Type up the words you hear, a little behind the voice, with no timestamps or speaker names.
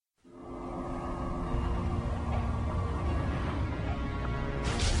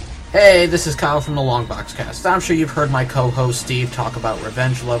Hey, this is Kyle from the Longbox Cast. I'm sure you've heard my co-host Steve talk about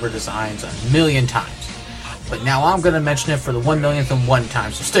Revenge Lover designs a million times. But now I'm going to mention it for the 1,000,001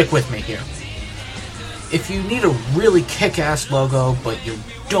 time, so stick with me here. If you need a really kick-ass logo, but you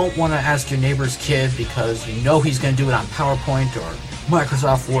don't want to ask your neighbor's kid because you know he's going to do it on PowerPoint or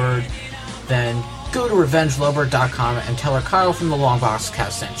Microsoft Word, then go to RevengeLover.com and tell her Kyle from the Longbox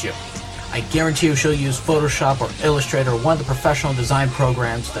Cast sent you. I guarantee you she'll use Photoshop or Illustrator or one of the professional design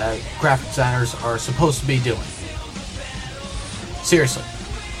programs that graphic designers are supposed to be doing. Seriously,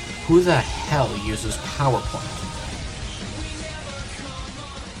 who the hell uses PowerPoint?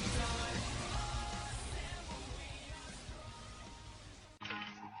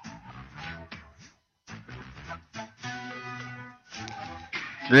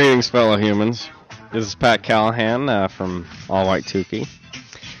 Greetings, fellow humans. This is Pat Callahan from All White Tukey.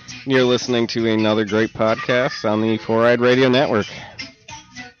 You're listening to another great podcast on the Four Eyed Radio Network.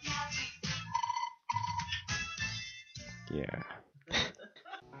 Yeah.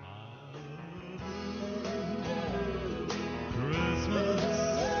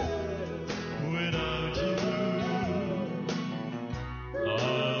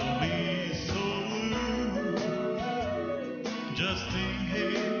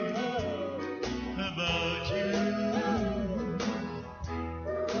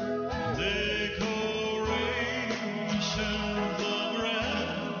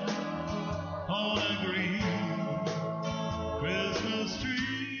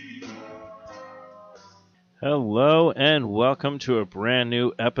 Hello and welcome to a brand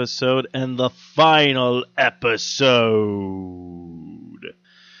new episode and the final episode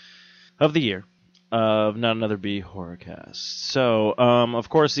of the year of Not Another Bee Horrorcast. So, of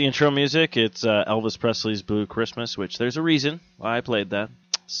course, the intro music, it's Elvis Presley's Blue Christmas, which there's a reason why I played that.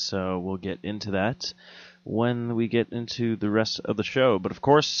 So we'll get into that when we get into the rest of the show. But of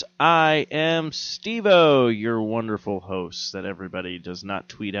course, I am Steve-O, your wonderful host that everybody does not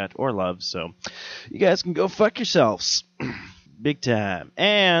tweet at or love, so you guys can go fuck yourselves. Big time.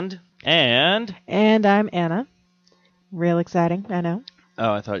 And I'm Anna. Real exciting, I know.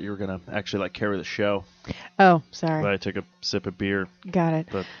 Oh, I thought you were going to actually carry the show. Oh, sorry. But I took a sip of beer. Got it.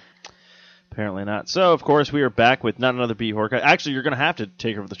 But apparently not. So, of course, we are back with Not Another Bee Horrorcast. Actually, you're going to have to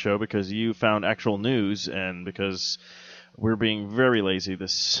take over the show because you found actual news and because we're being very lazy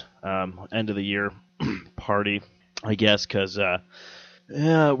this end of the year party, I guess, because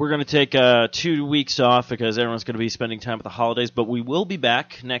we're going to take 2 weeks off because everyone's going to be spending time at the holidays. But we will be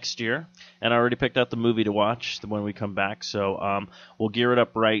back next year, and I already picked out the movie to watch when we come back. So we'll gear it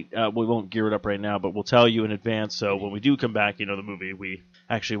up right. We won't gear it up right now, but we'll tell you in advance. So when we do come back, you know the movie we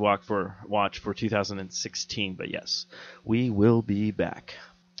actually watch for 2016. But yes, we will be back.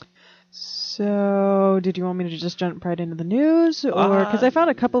 So, did you want me to just jump right into the news? Or because I found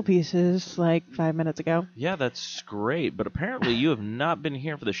a couple pieces like 5 minutes ago. Yeah, that's great. But apparently you have not been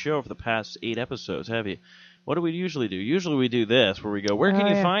here for the show for the past 8 episodes, have you? What do we usually do? Usually we do this, where we go, where can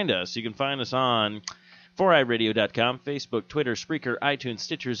you find us? You can find us on 4eyeradio.com, Facebook, Twitter, Spreaker, iTunes,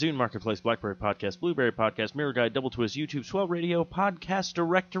 Stitcher, Zune Marketplace, BlackBerry Podcast, Blueberry Podcast, Mirror Guide, Double Twist, YouTube, Swell Radio, Podcast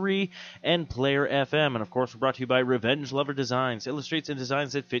Directory, and Player FM. And, of course, we're brought to you by Revenge Lover Designs. Illustrates and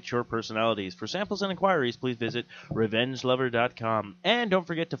designs that fit your personalities. For samples and inquiries, please visit RevengeLover.com. And don't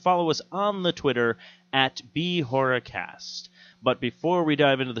forget to follow us on the Twitter at BHorrorCast. But before we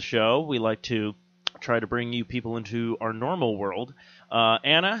dive into the show, we like to try to bring you people into our normal world.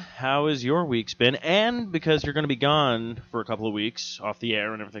 Anna, how has your week's been? And because you're going to be gone for a couple of weeks off the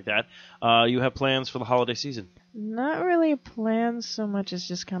air and everything like that, you have plans for the holiday season? Not really plans so much as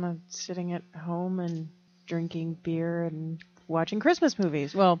just kind of sitting at home and drinking beer and watching Christmas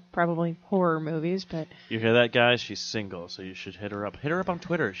movies. Well, probably horror movies, but... You hear that, guys? She's single, so you should hit her up. Hit her up on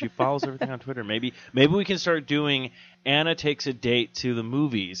Twitter. She follows everything on Twitter. Maybe we can start doing Anna takes a date to the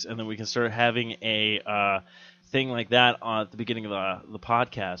movies, and then we can start having a thing like that at the beginning of the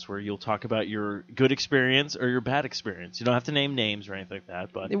podcast where you'll talk about your good experience or your bad experience. You don't have to name names or anything like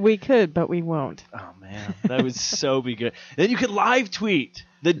that. But we could, but we won't. Oh, man. That would so be good. Then you could live tweet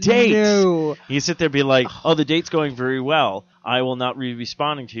the date. No. You sit there and be like, oh, the date's going very well. I will not be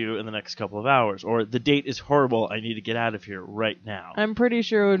responding to you in the next couple of hours. Or the date is horrible. I need to get out of here right now. I'm pretty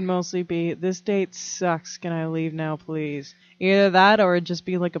sure it would mostly be, this date sucks. Can I leave now, please? Either that or it'd just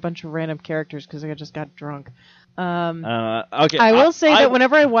be like a bunch of random characters because I just got drunk. Okay. I will say that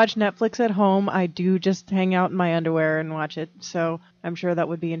whenever I watch Netflix at home, I do just hang out in my underwear and watch it. So I'm sure that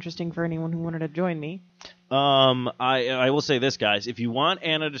would be interesting for anyone who wanted to join me. I will say this, guys. If you want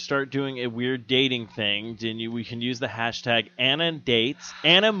Anna to start doing a weird dating thing, then we can use the hashtag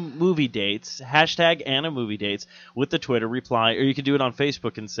 #AnnaMovieDates, hashtag #AnnaMovieDates with the Twitter reply, or you can do it on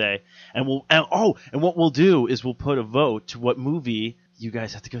Facebook and say, and what we'll do is we'll put a vote to what movie you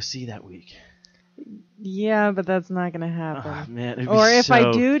guys have to go see that week. Yeah, but that's not going to happen. Oh, man, or if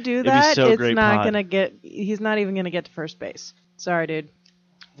I do that, so it's not going to get. He's not even going to get to first base. Sorry, dude.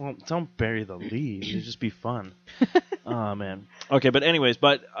 Well, don't bury the lead. It'd just be fun. Oh man. Okay, but anyways,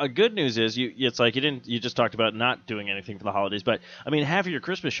 good news is it's like you just talked about not doing anything for the holidays, but I mean half of your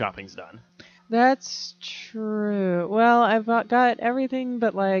Christmas shopping's done. That's true. Well, I've got everything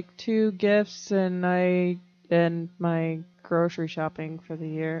but like 2 gifts and my grocery shopping for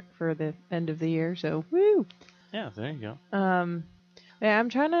the end of the year. So woo. Yeah, there you go.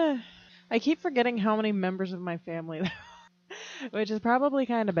 Yeah, I keep forgetting how many members of my family there are. Which is probably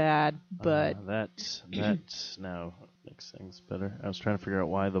kind of bad, but that now makes things better. I was trying to figure out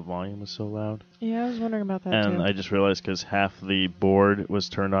why the volume was so loud. Yeah, I was wondering about that and too. I just realized because half the board was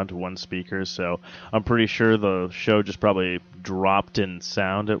turned on to one speaker, so I'm pretty sure the show just probably dropped in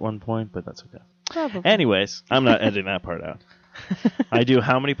sound at one point, but that's okay. Probably. Anyways, I'm not editing that part out. I do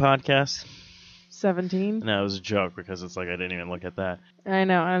how many podcasts? 17. No, it was a joke because it's like I didn't even look at that. I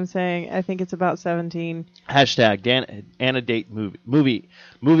know. I'm saying I think it's about 17. Hashtag Anna date movie.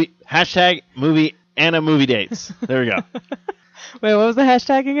 Hashtag movie Anna movie dates. There we go. Wait, what was the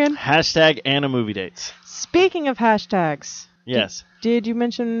hashtag again? Hashtag Anna movie dates. Speaking of hashtags. Yes. Did you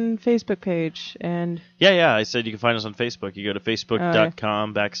mention Facebook page and? Yeah. I said you can find us on Facebook. You go to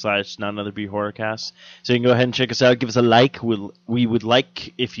facebook.com/NotAnotherBHorrorcast. So you can go ahead and check us out. Give us a like. We would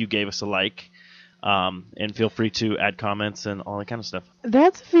like if you gave us a like. And feel free to add comments and all that kind of stuff.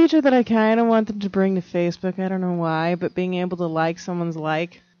 That's a feature that I kind of wanted to bring to Facebook. I don't know why, but being able to like someone's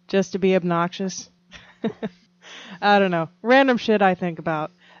like just to be obnoxious. I don't know. Random shit I think about.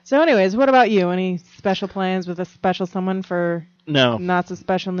 So anyways, what about you? Any special plans with a special someone for not so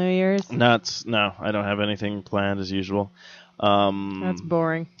special New Year's? No, I don't have anything planned as usual. That's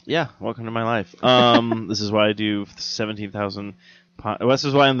boring. Yeah, welcome to my life. This is why I do 17,000... this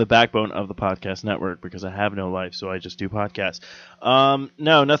is why I'm the backbone of the podcast network, because I have no life, so I just do podcasts.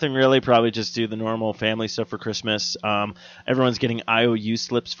 No, nothing really. Probably just do the normal family stuff for Christmas. Everyone's getting IOU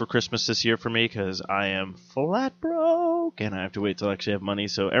slips for Christmas this year for me because I am flat broke, and I have to wait till I actually have money.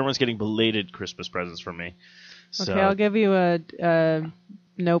 So everyone's getting belated Christmas presents from me. So, okay, I'll give you a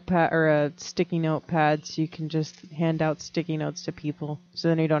notepad or a sticky notepad so you can just hand out sticky notes to people so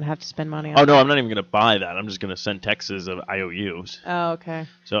then you don't have to spend money on no, I'm not even going to buy that. I'm just going to send texts of IOUs. Oh, okay.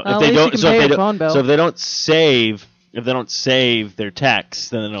 So well, if they don't if they don't save their texts,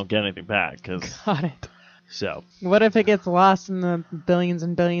 then they don't get anything back. Got it. So what if it gets lost in the billions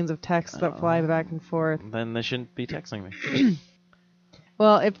and billions of texts that fly back and forth? Then they shouldn't be texting me.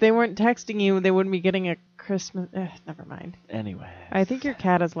 Well, if they weren't texting you, they wouldn't be getting a Christmas... never mind. Anyway. I think your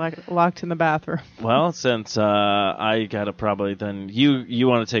cat is locked in the bathroom. Well, since I got to probably then... You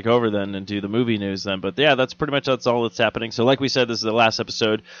want to take over then and do the movie news then. But yeah, that's all that's happening. So like we said, this is the last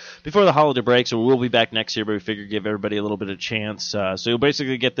episode before the holiday break. So we'll be back next year, but we figure give everybody a little bit of chance. So you'll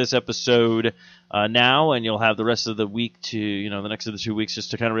basically get this episode now, and you'll have the rest of the week to, the next of the 2 weeks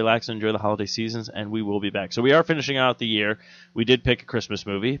just to kind of relax and enjoy the holiday seasons, and we will be back. So we are finishing out the year. We did pick a Christmas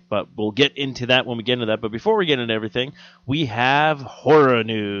movie, but we'll get into that when we get into that. But before we get into everything, we have horror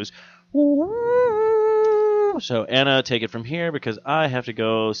news. So Anna, take it from here because I have to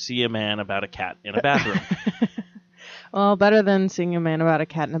go see a man about a cat in a bathroom. Well, better than seeing a man about a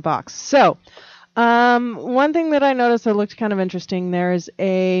cat in a box. So, one thing that I noticed that looked kind of interesting, there's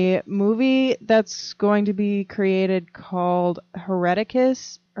a movie that's going to be created called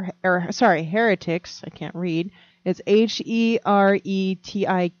Heretics. I can't read. It's Heretiks.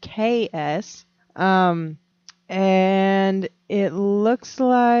 And it looks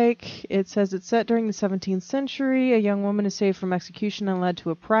like it says it's set during the 17th century. A young woman is saved from execution and led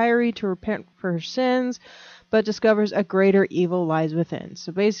to a priory to repent for her sins, but discovers a greater evil lies within.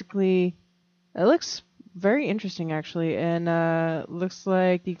 So basically, it looks very interesting, actually. And looks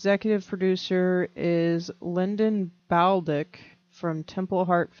like the executive producer is Lyndon Baldock from Temple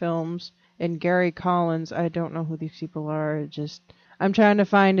Heart Films and Gary Collins. I don't know who these people are. I'm trying to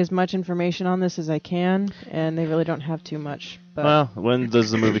find as much information on this as I can, and they really don't have too much. But. Well, when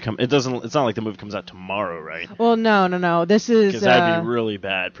does the movie come? It's not like the movie comes out tomorrow, right? Well, no. This is because that'd be really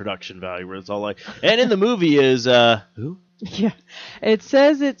bad production value. Where it's all like, and in the movie is who? Yeah, it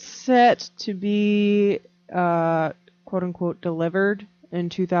says it's set to be quote-unquote delivered in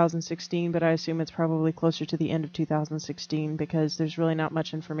 2016, but I assume it's probably closer to the end of 2016 because there's really not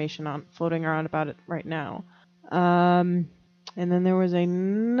much information floating around about it right now. And then there was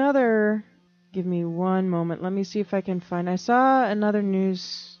another... Give me one moment. Let me see if I can find... I saw another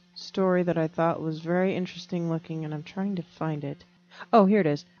news story that I thought was very interesting looking, and I'm trying to find it. Oh, here it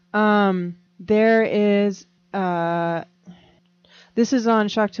is. There is... This is on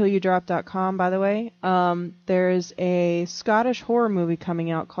shocktillyouDrop.com, by the way. There's a Scottish horror movie coming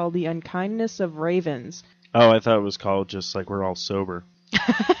out called The Unkindness of Ravens. Oh, I thought it was called just like We're All Sober.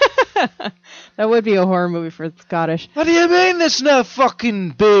 That would be a horror movie for Scottish. What do you mean there's no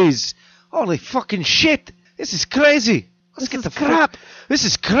fucking booze? Holy fucking shit. This is crazy. Let's get the crap. This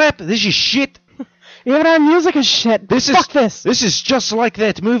is crap. This is shit. Even our music is shit. Fuck this. This is just like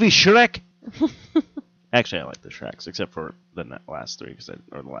that movie Shrek. Actually, I like the Shreks, except for the last three,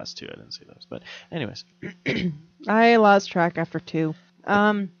 or the last two. I didn't see those. But anyways. I lost track after 2.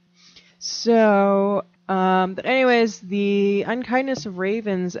 But anyways, The Unkindness of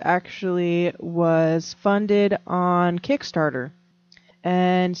Ravens actually was funded on Kickstarter.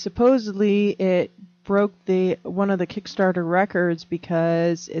 And supposedly it broke one of the Kickstarter records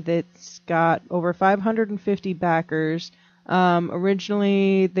because it's got over 550 backers.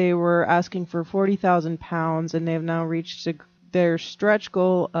 Originally they were asking for £40,000, and they've now reached their stretch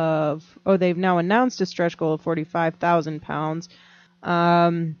goal of... Oh, they've now announced a stretch goal of £45,000. I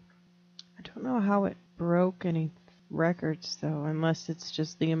don't know how it broke any records, though, unless it's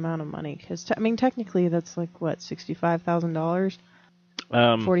just the amount of money. Because, technically that's like, what, $65,000?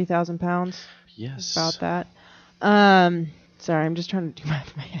 40,000 pounds. Yes. About that. Sorry, I'm just trying to do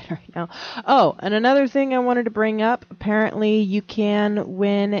math in my head right now. Oh, and another thing I wanted to bring up. Apparently, you can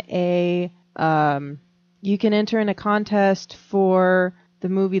win you can enter in a contest for the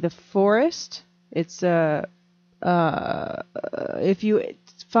movie The Forest. It's if you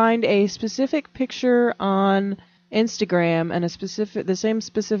find a specific picture on Instagram and the same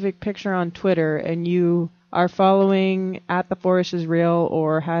specific picture on Twitter, and you are following @TheForestIsReal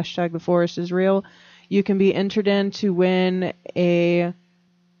or #TheForestIsReal, you can be entered in to win a...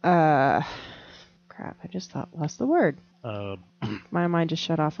 crap, I just lost the word. My mind just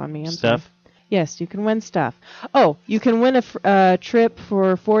shut off on me. Stuff? Sorry. Yes, you can win stuff. Oh, you can win a trip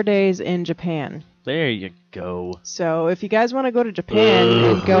for 4 days in Japan. There you go. So if you guys want to go to Japan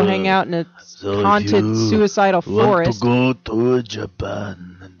and go hang out in a haunted, suicidal forest... Want to go to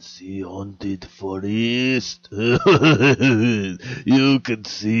Japan and see haunted forest? You can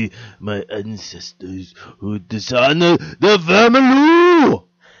see my ancestors who dishonor the family!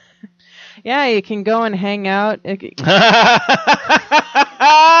 Yeah, you can go and hang out. Damn!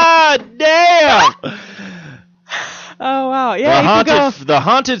 Oh, wow. Yeah, the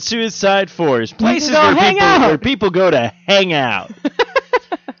haunted suicide forest. Places where people go to hang out.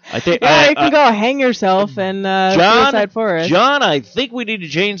 I think. Yeah, you can go hang yourself in suicide forest. John, I think we need to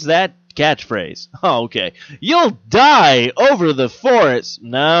change that catchphrase. Oh, okay. You'll die over the forest.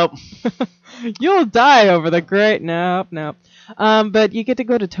 Nope. You'll die over the great... Nope. But you get to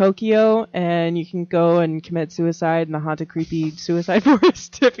go to Tokyo, and you can go and commit suicide in the haunted, creepy suicide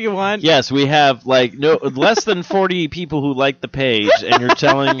forest if you want. Yes, we have less than 40 people who like the page, and you're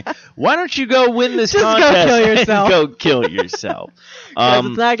telling, why don't you go win this contest? Go kill yourself. Go kill yourself.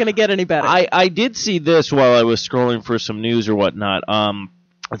 It's not going to get any better. I did see this while I was scrolling for some news or whatnot.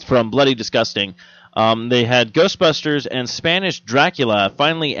 It's from Bloody Disgusting. They had Ghostbusters and Spanish Dracula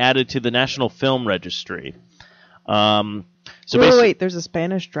finally added to the National Film Registry. Wait, there's a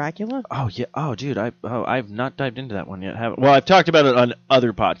Spanish Dracula? Oh yeah. Oh dude, I've not dived into that one yet. Well, I've talked about it on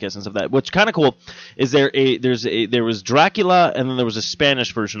other podcasts and stuff. What's kind of cool is there was Dracula, and then there was a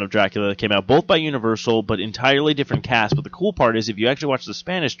Spanish version of Dracula that came out, both by Universal, but entirely different cast. But the cool part is, if you actually watch the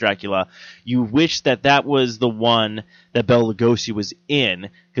Spanish Dracula, you wish that was the one that Bela Lugosi was in,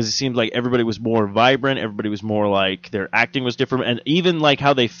 because it seemed like everybody was more vibrant, everybody was more like, their acting was different, and even like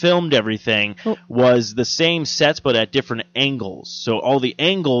how they filmed everything was the same sets but at different angles. So all the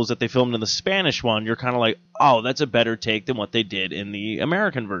angles that they filmed in the Spanish one, you're kind of like, oh, that's a better take than what they did in the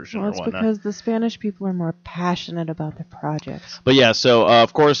American version. Well, it's because the Spanish people are more passionate about their projects. But yeah, so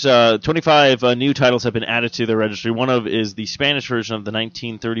of course, 25 new titles have been added to the registry. One of is the Spanish version of the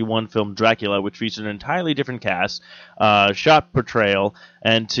 1931 film Dracula, which featured an entirely different cast, shot portrayal,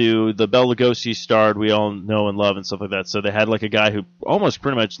 and to the Bela Lugosi starred we all know and love and stuff like that. So they had like a guy who almost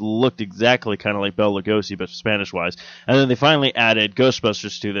pretty much looked exactly kind of like Bela Lugosi, but Spanish-wise. And then they finally added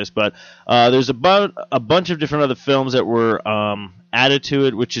Ghostbusters to this. But there's about a bunch of different other films that were added to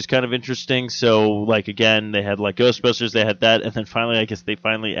it, which is kind of interesting. So, like, again, they had like Ghostbusters, they had that, and then finally, I guess they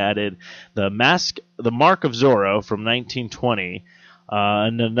finally added the Mark of Zorro from 1920.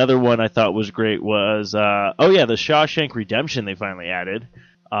 And another one I thought was great was, the Shawshank Redemption they finally added.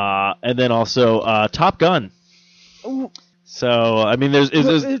 And then also Top Gun. Ooh. So, I mean, there's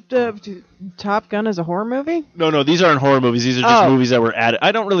Top Gun is a horror movie? No, these aren't horror movies. These are just movies that were added. I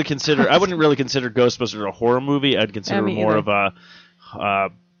wouldn't really consider Ghostbusters a horror movie. I'd consider it more of a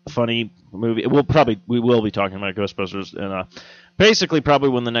funny movie. We will be talking about Ghostbusters, and basically probably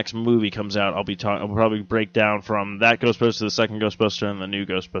when the next movie comes out, I'll probably break down from that Ghostbusters to the second Ghostbuster and the new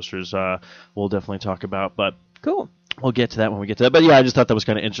Ghostbusters. We'll definitely talk about, but cool. We'll get to that when we get to that. But yeah, I just thought that was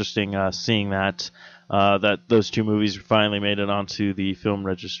kind of interesting seeing that those two movies finally made it onto the film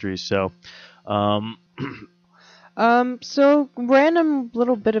registry. So, so random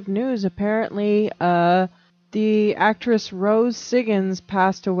little bit of news. Apparently, the actress Rose Siggins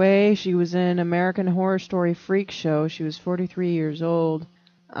passed away. She was in American Horror Story Freak Show. She was 43 years old.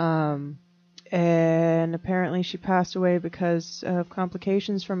 And apparently she passed away because of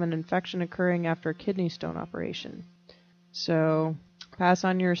complications from an infection occurring after a kidney stone operation. So, pass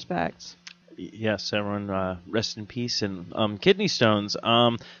on your respects. Yes, everyone, rest in peace. And kidney stones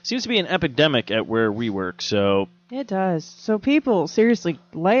seems to be an epidemic at where we work. So it does. So people, seriously,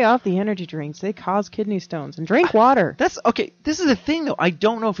 lay off the energy drinks. They cause kidney stones. And drink water. That's okay. This is the thing, though. I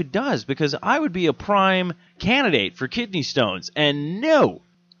don't know if it does, because I would be a prime candidate for kidney stones. And no.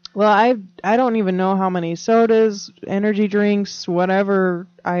 Well, I don't even know how many sodas, energy drinks, whatever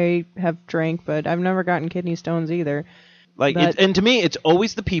I have drank, but I've never gotten kidney stones either. And to me, it's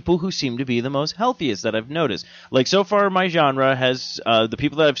always the people who seem to be the most healthiest that I've noticed. Like, so far, my genre has the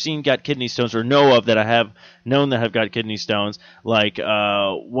people that I've seen got kidney stones or know of that I have known that have got kidney stones. Like,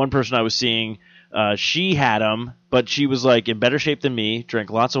 one person I was seeing, she had them, but she was, like, in better shape than me,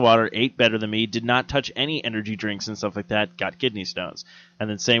 drank lots of water, ate better than me, did not touch any energy drinks and stuff like that, got kidney stones. And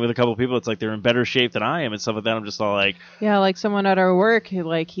then same with a couple of people, it's like they're in better shape than I am and stuff like that. I'm just all like... Yeah, like someone at our work,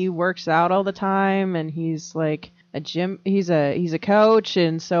 he works out all the time, and he's, like... he's a coach,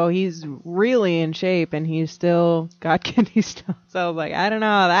 and so he's really in shape, and he's still got kidney stones. So I was like, I don't know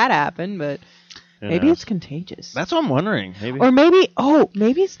how that happened, but maybe it's contagious. That's what I'm wondering. Maybe. Or maybe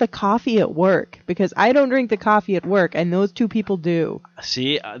it's the coffee at work, because I don't drink the coffee at work, and those two people do.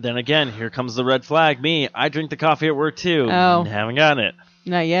 See, then again, here comes the red flag. Me, I drink the coffee at work too. Oh. Haven't gotten it.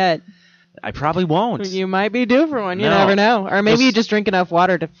 Not yet. I probably won't. You might be due for one. You never know. Or maybe you just drink enough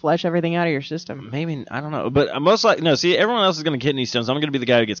water to flush everything out of your system. Maybe, I don't know. But most likely, no, see, everyone else is going to get kidney stones. I'm going to be the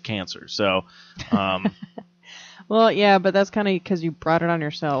guy who gets cancer. So, well, yeah, but that's kind of because you brought it on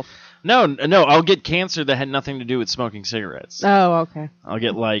yourself. No, I'll get cancer that had nothing to do with smoking cigarettes. Oh, okay. I'll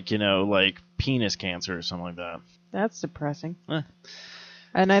get, like penis cancer or something like that. That's depressing.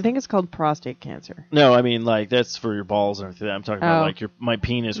 And I think it's called prostate cancer. No, I mean, like, that's for your balls and everything. I'm talking about, like, my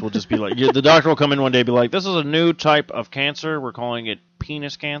penis will just be like... the doctor will come in one day and be like, this is a new type of cancer. We're calling it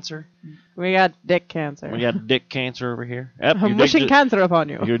penis cancer. We got dick cancer. We got dick cancer over here. Yep, I'm wishing cancer upon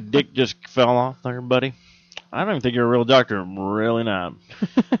you. Your dick just fell off there, buddy. I don't even think you're a real doctor. I'm really not.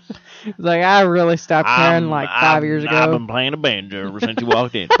 It's like, I really stopped caring 5 years ago. I've been playing a banjo ever since you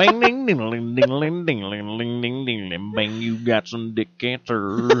walked in. Bang, ding, ding, ding, ding, ding, ding, ding, ding, ding, ding, ding, bang, you got some dick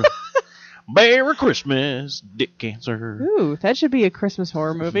cancer. Merry Christmas, dick cancer. Ooh, that should be a Christmas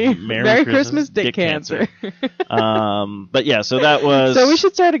horror movie. Merry Christmas, dick cancer. But yeah, so that was... So we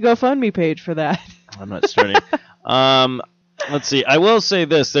should start a GoFundMe page for that. I'm not starting. Let's see. I will say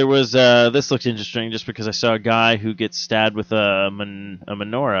this. There was this looked interesting just because I saw a guy who gets stabbed with a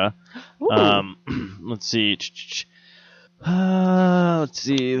menorah. Let's see. Let's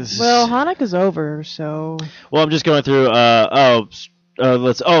see. Well, Hanukkah's over, so. Well, I'm just going through.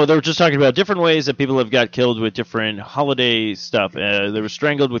 They were just talking about different ways that people have got killed with different holiday stuff. They were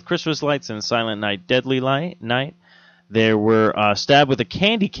strangled with Christmas lights and Silent Night, Deadly Night. They were stabbed with a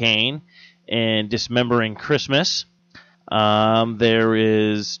candy cane and dismembering Christmas. There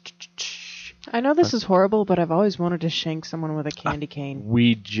is... I know this is horrible, but I've always wanted to shank someone with a candy cane.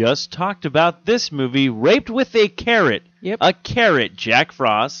 We just talked about this movie, Raped with a Carrot. Yep. A carrot, Jack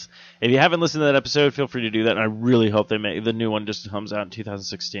Frost. If you haven't listened to that episode, feel free to do that. And I really hope the new one just comes out in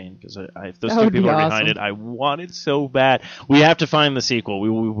 2016, because if those two people are behind it, I want it so bad. We have to find the sequel.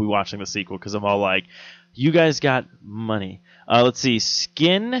 We'll be watching the sequel, because I'm all like, you guys got money. Let's see,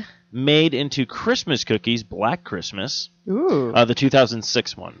 Skin made into Christmas cookies, Black Christmas, Ooh. the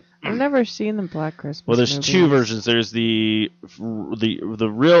 2006 one. I've never seen the Black Christmas. Well, there's movies. two versions. There's the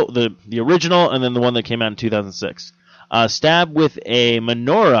original, and then the one that came out in 2006. Stabbed with a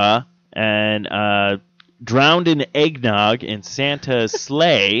menorah and drowned in eggnog in Santa's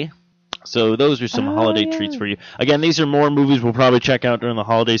sleigh. So those are some holiday treats for you. Again, these are more movies we'll probably check out during the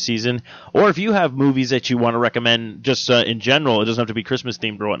holiday season. Or if you have movies that you want to recommend just in general, it doesn't have to be Christmas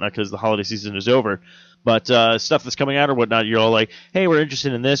themed or whatnot because the holiday season is over. But stuff that's coming out or whatnot, you're all like, hey, we're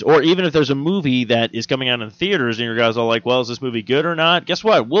interested in this. Or even if there's a movie that is coming out in theaters and your guys all like, well, is this movie good or not? Guess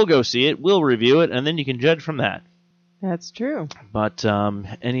what? We'll go see it. We'll review it. And then you can judge from that. That's true. But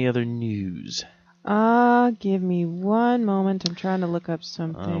any other news? Give me one moment. I'm trying to look up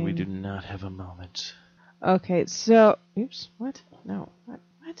something. We do not have a moment. Okay, so... Oops, what? No, what?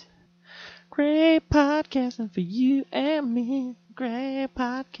 Great podcasting for you and me. Great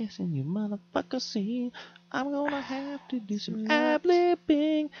podcasting, you motherfucker see. I'm gonna have to do some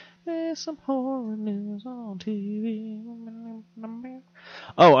ad-libbing. There's some horror news on TV.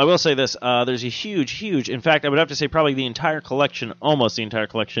 Oh, I will say this. There's a huge, in fact, I would have to say probably the entire collection, almost the entire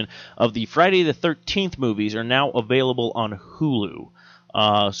collection, of the Friday the 13th movies are now available on Hulu.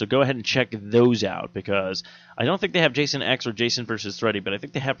 So go ahead and check those out because I don't think they have Jason X or Jason vs. Freddy, but I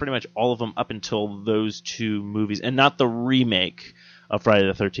think they have pretty much all of them up until those two movies, and not the remake of Friday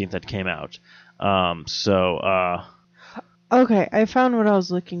the 13th that came out. Okay, I found what I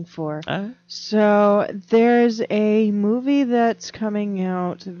was looking for. So there's a movie that's coming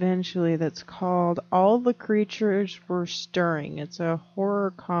out eventually that's called All the Creatures Were Stirring. It's a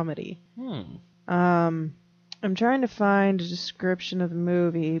horror comedy. I'm trying to find a description of the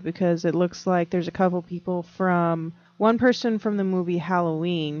movie because it looks like there's a couple people from... One person from the movie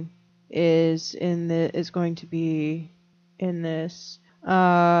Halloween is going to be in this.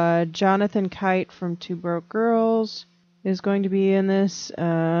 Jonathan Kite from Two Broke Girls is going to be in this.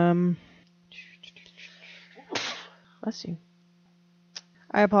 Bless you.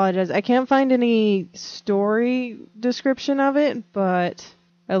 I apologize. I can't find any story description of it, but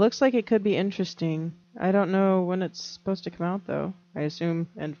it looks like it could be interesting. I don't know when it's supposed to come out, though. I assume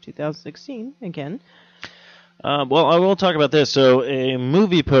end of 2016, again. Well, I will talk about this. So, a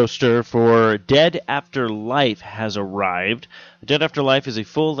movie poster for Dead After Life has arrived. Dead After Life is a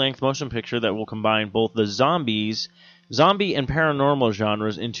full-length motion picture that will combine both the zombie and paranormal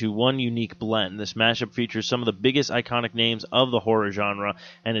genres into one unique blend. This mashup features some of the biggest iconic names of the horror genre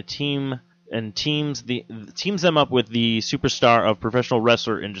and teams them up with the superstar of professional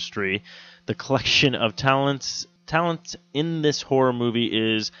wrestler industry. The collection of talents in this horror movie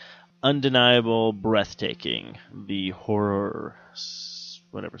is undeniable, breathtaking. The horror,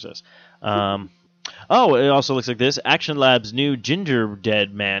 whatever it says. It also looks like this. Action Lab's new Ginger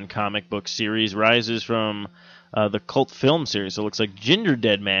Dead Man comic book series rises from the cult film series. So it looks like Ginger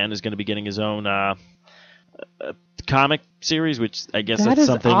Dead Man is going to be getting his own comic series, which I guess that's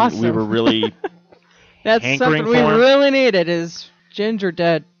something awesome. we were really that's hankering something for. We really needed is Ginger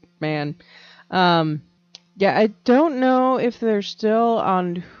Dead Man. Yeah, I don't know if they're still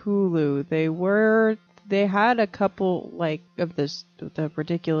on Hulu. They had a couple of the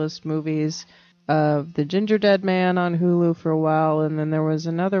ridiculous movies of the Ginger Dead Man on Hulu for a while, and then there was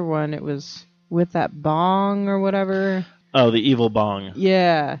another one. It was with that bong or whatever. Oh, the evil bong.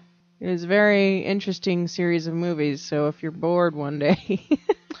 Yeah, it was a very interesting series of movies. So if you're bored one day.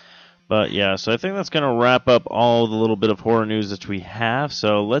 But yeah, so I think that's going to wrap up all the little bit of horror news that we have.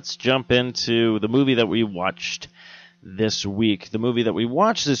 So let's jump into the movie that we watched this week. The movie that we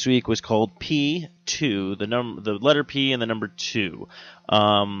watched this week was called P2, the letter P and the number 2.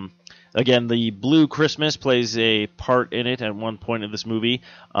 Again, the Blue Christmas plays a part in it at one point in this movie.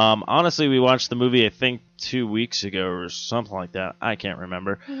 Honestly, we watched the movie, I think, 2 weeks ago or something like that. I can't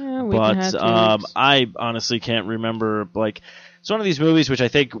remember. Yeah, but I honestly can't remember, it's one of these movies which I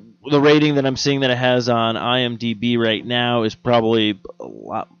think the rating that I'm seeing that it has on IMDb right now is probably a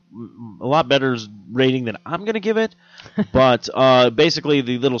lot better rating than I'm going to give it. But basically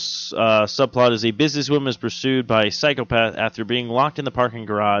the little subplot is a businesswoman is pursued by a psychopath after being locked in the parking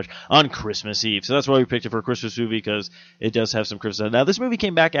garage on Christmas Eve. So that's why we picked it for a Christmas movie, because it does have some Christmas. Now, this movie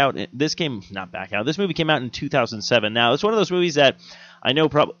came out in 2007. Now, it's one of those movies that I know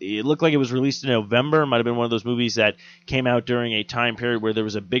probably it looked like it was released in November. It might have been one of those movies that came out during a time period where there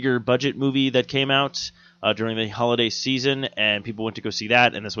was a bigger budget movie that came out during the holiday season, and people went to go see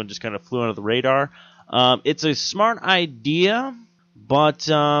that, and this one just kind of flew under the radar. It's a smart idea, but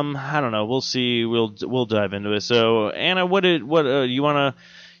I don't know. We'll see. We'll dive into it. So, Anna, what you want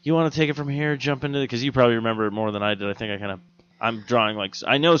to take it from here? Jump into it because you probably remember it more than I did. I think I kind of I'm drawing like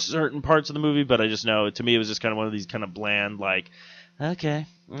I know certain parts of the movie, but I just know to me it was just kind of one of these kind of bland like, okay.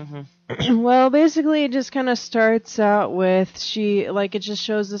 Mm-hmm. Well, basically, it just kind of starts out with it just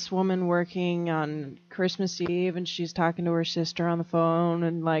shows this woman working on Christmas Eve, and she's talking to her sister on the phone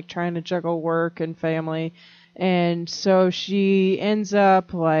and, like, trying to juggle work and family. And so she ends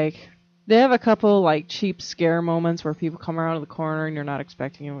up, like, they have a couple, like, cheap scare moments where people come around the corner and you're not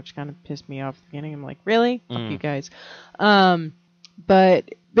expecting it, which kind of pissed me off at the beginning. I'm like, really? Fuck you guys.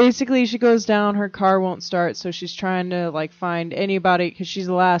 But basically, she goes down, her car won't start, so she's trying to, like, find anybody, because she's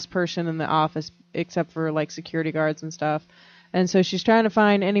the last person in the office, except for, like, security guards and stuff. And so she's trying to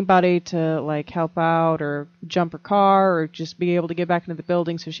find anybody to, like, help out or jump her car or just be able to get back into the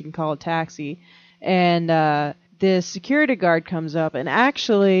building so she can call a taxi. And this security guard comes up, and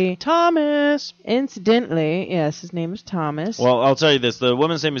actually, Thomas! Incidentally, yes, his name is Thomas. Well, I'll tell you this. The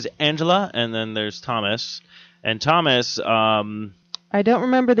woman's name is Angela, and then there's Thomas. And Thomas, I don't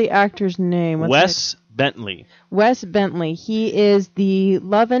remember the actor's name. Wes Bentley. Wes Bentley. He is the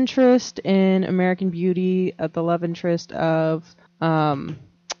love interest in American Beauty, the love interest of,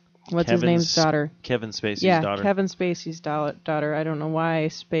 what's his name's daughter? Kevin Spacey's daughter. Yeah, Kevin Spacey's daughter. I don't know why I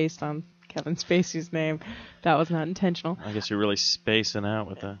spaced on Kevin Spacey's name. That was not intentional. I guess you're really spacing out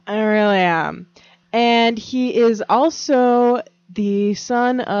with that. I really am. And he is also the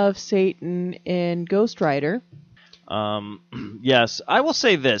son of Satan in Ghost Rider. Yes, I will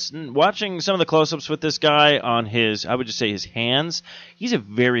say this. Watching some of the close-ups with this guy on his, I would just say his hands, he's a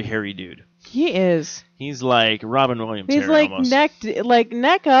very hairy dude. He is. He's like Robin Williams. He's hairy like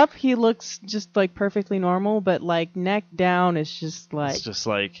neck up, he looks just like perfectly normal, but like neck down is just like... It's just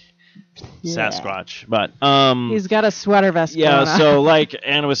like... Sasquatch, but he's got a sweater vest. Yeah, going on. so like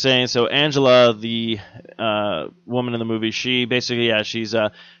Anna was saying, so Angela, the woman in the movie, she basically, she's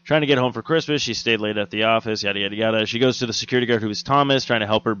trying to get home for Christmas. She stayed late at the office, yada yada yada. She goes to the security guard who is Thomas, trying to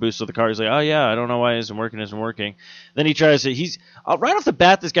help her boost up the car. He's like, oh yeah, I don't know why it isn't working. Then he tries to. He's right off the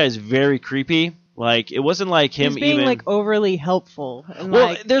bat. This guy is very creepy. Like, it wasn't like him he's being even... like overly helpful. And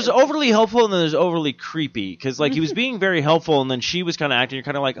well, there's overly helpful and then there's overly creepy. Because, like, he was being very helpful and then she was kind of acting, you're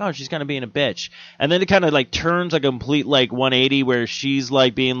kind of like, oh, she's kind of being a bitch. And then it kind of, like, turns a complete, like, 180 where she's,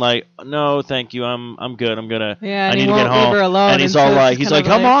 like, being like, no, thank you, I'm good, I need to get home. Leave her alone, and he's all like,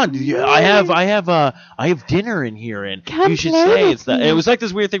 come on, I have dinner in here and you should stay. It's that. It was like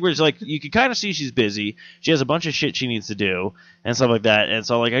this weird thing where it's like, you can kind of see she's busy. She has a bunch of shit she needs to do and stuff like that. And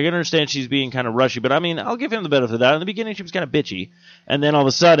so, like, I can understand she's being kind of rushy, but I mean, I'll give him the benefit of that. In the beginning, she was kind of bitchy, and then all of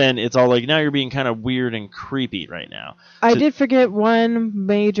a sudden, it's all like, now you're being kind of weird and creepy right now. I did forget one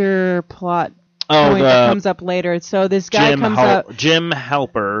major plot point that comes up later. So this guy comes up. Jim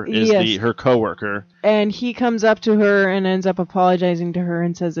Halper is her coworker, and he comes up to her and ends up apologizing to her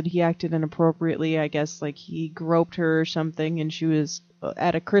and says that he acted inappropriately. I guess like he groped her or something, and she was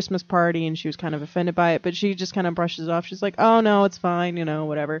at a Christmas party and she was kind of offended by it, but she just kind of brushes it off. She's like, oh no, it's fine,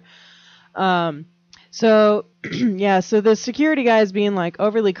 whatever. So the security guy is being like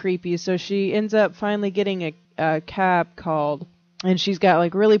overly creepy, so she ends up finally getting a cab called, and she's got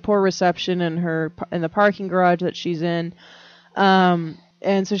like really poor reception in the parking garage that she's in.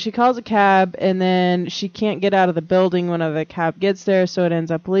 And so she calls a cab, and then she can't get out of the building when the cab gets there, so it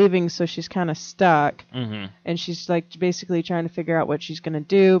ends up leaving, so she's kind of stuck. Mm-hmm. And she's like basically trying to figure out what she's going to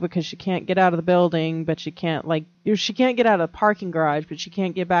do because she can't get out of the building, but she can't get out of the parking garage, but she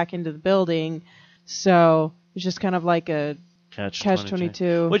can't get back into the building. So it's just kind of like a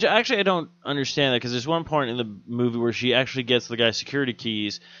Catch-22. Which actually I don't understand that, because there's one point in the movie where she actually gets the guy's security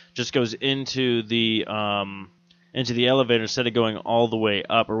keys, just goes into the elevator instead of going all the way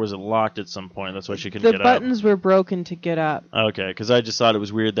up, or was it locked at some point? That's why she couldn't get up. The buttons were broken to get up. Okay, because I just thought it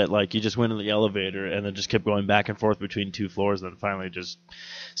was weird that like you just went in the elevator and then just kept going back and forth between two floors, and then finally just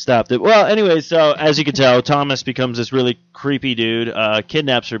stopped it. Well, anyway, so as you can tell, Thomas becomes this really creepy dude,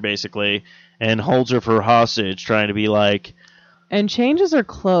 kidnaps her basically, and holds her for hostage, trying to be like... And changes her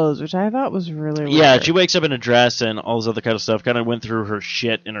clothes, which I thought was really weird. Yeah, she wakes up in a dress and all this other kind of stuff. Kind of went through her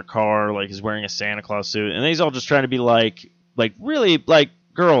shit in her car, like is wearing a Santa Claus suit. And he's all just trying to be like really, like,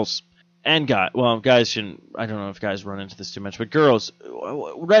 girls and guys. Well, guys shouldn't... I don't know if guys run into this too much, but girls,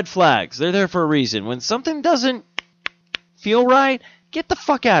 red flags. They're there for a reason. When something doesn't feel right, get the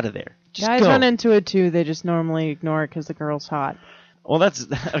fuck out of there. Just guys go. run into it too. They just normally ignore it because the girl's hot. Well, that's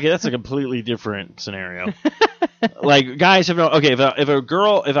a completely different scenario. Like, guys have no... Okay,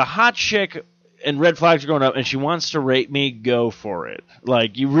 if a hot chick and red flags are going up and she wants to rape me, go for it.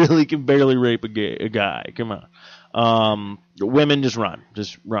 Like, you really can barely rape a guy. Come on. Women, just run.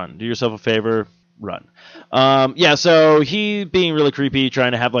 Just run. Do yourself a favor. Run. So he being really creepy,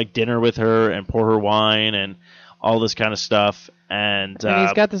 trying to have, like, dinner with her and pour her wine and all this kind of stuff. And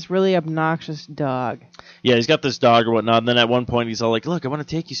he's got this really obnoxious dog. Yeah, he's got this dog or whatnot. And then at one point he's all like, "Look, I want to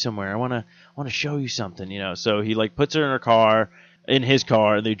take you somewhere. I want to show you something, you know." So he like puts her in his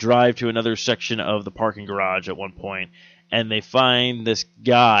car, and they drive to another section of the parking garage at one point, and they find this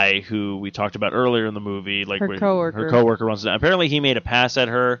guy who we talked about earlier in the movie, like her coworker. Her coworker runs down. Apparently, he made a pass at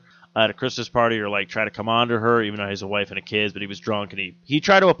her at a Christmas party, or like try to come on to her, even though he has a wife and a kid. But he was drunk, and he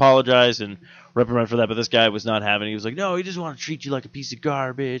tried to apologize and reprimand for that. But this guy was not having it. He was like, "No, he just want to treat you like a piece of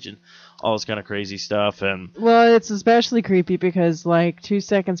garbage," and all this kind of crazy stuff. And well, it's especially creepy because like 2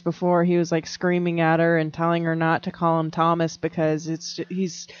 seconds before he was like screaming at her and telling her not to call him Thomas because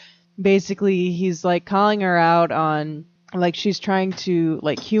he's like calling her out on like she's trying to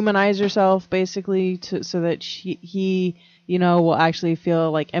like humanize herself basically so that he you know will actually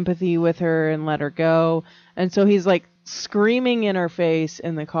feel like empathy with her and let her go. And so he's like screaming in her face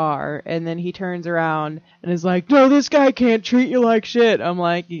in the car, and then he turns around and is like, "No, this guy can't treat you like shit." I'm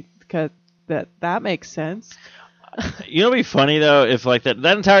like, because that makes sense. You know what'd be funny though if like that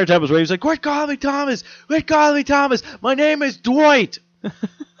entire time was where he was like, "Quit calling me Thomas! Quit calling me Thomas! My name is Dwight!"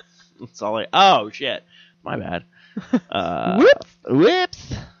 It's all like, "Oh shit, my bad."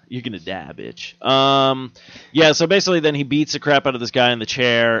 Whoops. You're gonna die, bitch. Yeah, so basically then he beats the crap out of this guy in the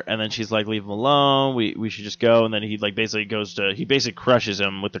chair, and then she's like, "Leave him alone, we should just go." And then he like basically crushes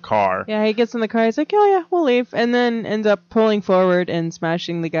him with the car. Yeah, he gets in the car, he's like, "Oh yeah, we'll leave," and then ends up pulling forward and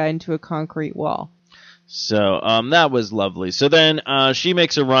smashing the guy into a concrete wall. So that was lovely. So then she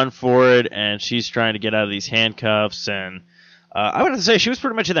makes a run for it, and she's trying to get out of these handcuffs, and I would have to say she was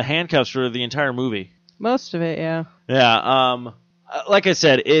pretty much in the handcuffs for the entire movie. Most of it, yeah. Yeah, like I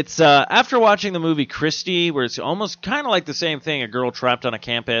said, it's after watching the movie Christie, where it's almost kind of like the same thing, a girl trapped on a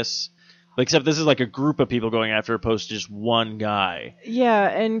campus, except this is like a group of people going after her opposed to just one guy. Yeah,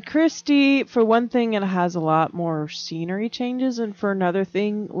 and Christie, for one thing, it has a lot more scenery changes, and for another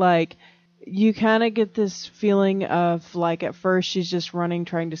thing, like, you kind of get this feeling of, like, at first she's just running,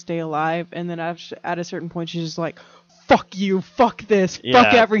 trying to stay alive, and then at a certain point she's just like, "Fuck you, fuck this,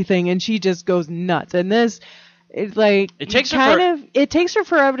 fuck everything," and she just goes nuts. And this... It's like it takes her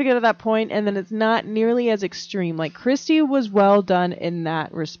forever to get to that point, and then it's not nearly as extreme. Like Christie was well done in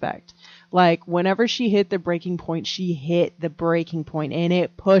that respect. Like whenever she hit the breaking point, she hit the breaking point, and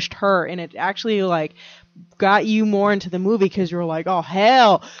it pushed her, and it actually like got you more into the movie because you were like, "Oh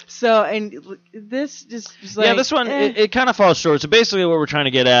hell!" So and this just like, this one it kind of falls short. So basically, what we're trying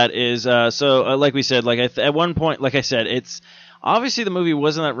to get at is like we said, like at one point, like I said, it's. Obviously, the movie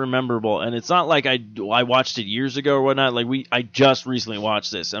wasn't that memorable, and it's not like I watched it years ago or whatnot. Like I just recently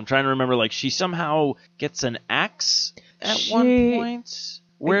watched this. I'm trying to remember. Like she somehow gets an axe at one point.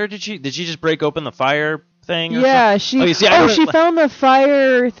 Where did she just break open the fire thing? Yeah, she found the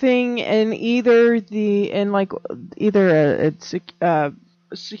fire thing in either a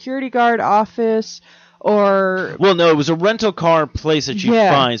security guard office. Or no, it was a rental car place that she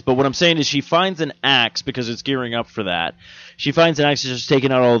finds. But what I'm saying is she finds an axe because it's gearing up for that. She finds an axe, just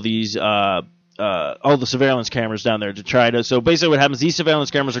taking out all these all the surveillance cameras down there to try to. So basically, what happens? These surveillance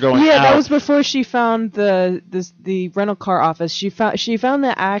cameras are going out. Yeah, that was before she found the rental car office. She found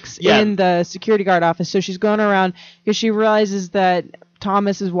the axe in the security guard office. So she's going around because she realizes that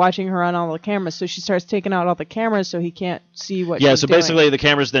Thomas is watching her on all the cameras, so she starts taking out all the cameras so he can't see what she's doing. Yeah, so basically the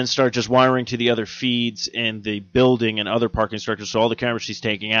cameras then start just wiring to the other feeds in the building and other parking structures, so all the cameras she's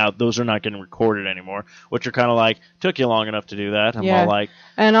taking out, those are not getting recorded anymore, which are kind of like, took you long enough to do that. I'm all like...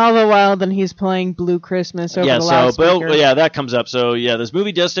 And all the while, then he's playing Blue Christmas over the loudspeaker. Yeah, that comes up. So, yeah, this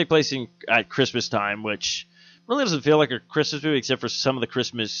movie does take place at Christmas time, which really doesn't feel like a Christmas movie except for some of the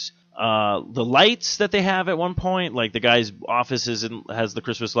Christmas... the lights that they have at one point, like the guy's office has the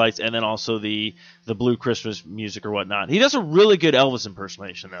Christmas lights, and then also the Blue Christmas music or whatnot. He does a really good Elvis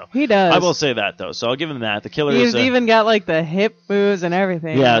impersonation, though. He does. I will say that, though. So I'll give him that. The killer He's even got like the hip moves and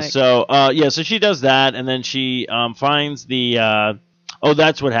everything. Yeah. Like... So so she does that, and then she finds the.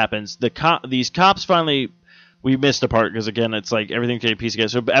 That's what happens. These cops finally. We missed a part because, again, it's like everything to a piece together.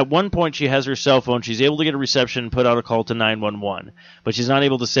 So at one point, she has her cell phone. She's able to get a reception and put out a call to 911. But she's not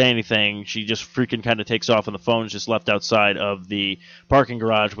able to say anything. She just freaking kind of takes off, and the phone's just left outside of the parking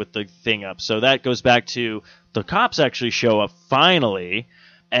garage with the thing up. So that goes back to the cops actually show up finally.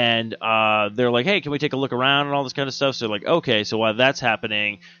 And they're like, "Hey, can we take a look around?" and all this kind of stuff. So like, okay. So while that's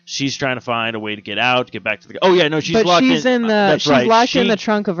happening, she's trying to find a way to get out, to get back to the. Oh yeah, no, she's locked in. She's locked in the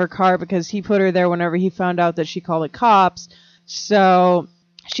trunk of her car because he put her there whenever he found out that she called the cops. So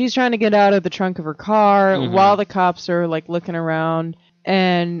she's trying to get out of the trunk of her car while the cops are like looking around.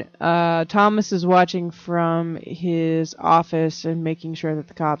 And Thomas is watching from his office and making sure that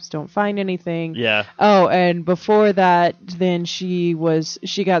the cops don't find anything. Yeah. Oh, and before that, then she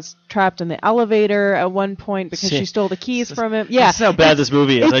got trapped in the elevator at one point because she stole the keys from him. Yeah. That's how bad this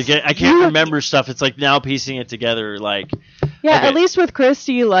movie is. I can't remember stuff. It's like now piecing it together. Like. Yeah, okay. At least with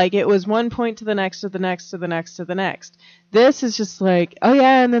Christy, like, it was one point to the next, to the next, to the next, to the next. This is just like, oh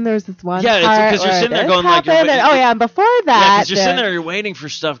yeah, and then there's this one part because you're sitting there going like, oh yeah, and before that, yeah, because you're sitting there, you're waiting for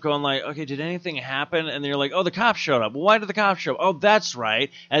stuff, going like, okay, did anything happen? And then you're like, oh, the cops showed up. Well, why did the cops show up? Oh, that's right.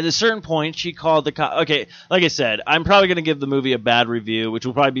 At a certain point, she called the cop. Okay, like I said, I'm probably gonna give the movie a bad review, which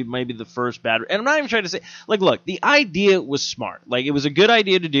will probably be maybe the first bad. And I'm not even trying to say, like, look, the idea was smart. Like, it was a good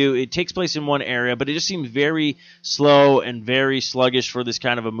idea to do. It takes place in one area, but it just seems very slow and very sluggish for this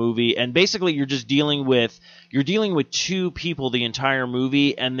kind of a movie. And basically, you're dealing with two people the entire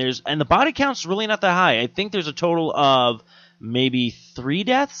movie, and the body count's really not that high. I think there's a total of maybe 3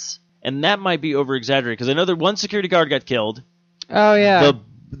 deaths, and that might be over exaggerated because I know that one security guard got killed. Oh yeah.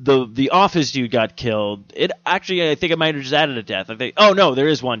 The office dude got killed. I think I might have just added a death. I think. Oh no, there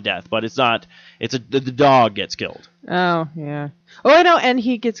is one death, but it's not. The dog gets killed. Oh yeah. Oh I know, and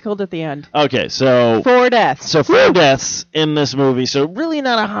he gets killed at the end. Okay, so 4 deaths. So 4 deaths in this movie. So really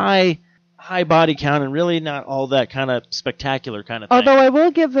not a high body count, and really not all that kind of spectacular kind of thing. Although I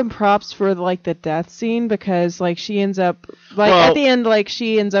will give them props for like the death scene, because like she ends up at the end, like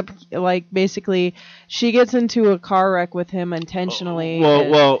she ends up like basically she gets into a car wreck with him intentionally.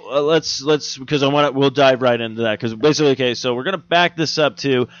 Let's because we'll dive right into that, because basically, okay, so we're gonna back this up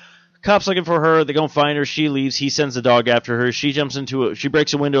to cops looking for her. They go and find her. She leaves. He sends the dog after her. She she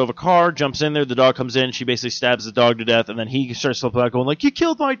breaks a window of a car, jumps in there. The dog comes in. She basically stabs the dog to death, and then he starts flipping out, going like, "You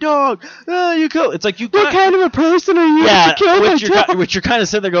killed my dog! You killed." It's like what kind of a person are you? Yeah, to kill my dog? Which you're kind of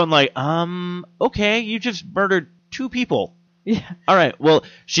sitting there going like, okay, you just murdered 2 people. Yeah. All right. Well,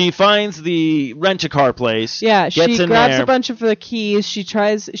 she finds the rent-a-car place. Yeah, she grabs a bunch of the keys. She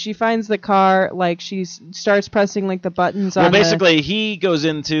finds the car. Like she starts pressing like the buttons on. Well, basically, he goes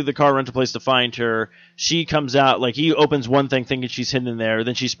into the car rental place to find her. She comes out, like he opens one thing thinking she's hidden in there.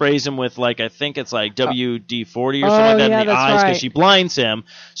 Then she sprays him with like I think it's like WD-40 or something like that in the eyes because she blinds him,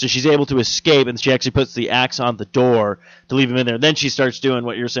 so she's able to escape. And she actually puts the axe on the door to leave him in there. Then she starts doing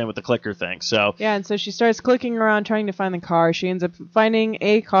what you're saying with the clicker thing. So yeah, and so she starts clicking around trying to find the car. She ends up finding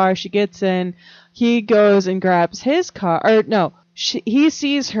a car. She gets in. He goes and grabs his car. Or no, he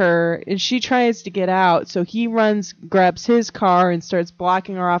sees her and she tries to get out. So he grabs his car and starts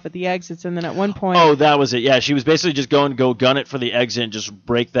blocking her off at the exits. And then at one point, oh, that was it. Yeah, she was basically just going to go gun it for the exit and just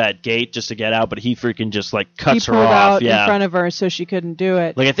break that gate just to get out. But he freaking just like cuts her off. He pulled out in front of her, so she couldn't do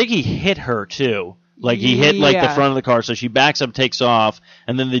it. Like I think he hit her too. Like, he hit, like, the front of the car, so she backs up, takes off,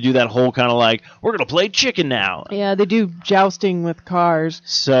 and then they do that whole kind of like, we're going to play chicken now. Yeah, they do jousting with cars.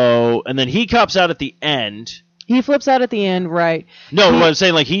 So, and then he cops out at the end. He flips out at the end, right. No, what I'm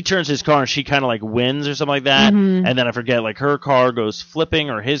saying, like, he turns his car, and she kind of, like, wins or something like that, and then I forget, like, her car goes flipping,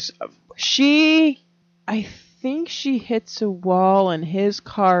 or his... I think she hits a wall, and his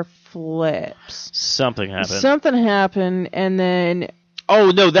car flips. Something happened, and then...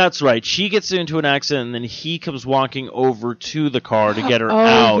 Oh, no, that's right. She gets into an accident, and then he comes walking over to the car to get her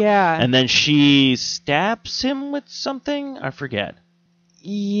out. Yeah. And then she stabs him with something? I forget.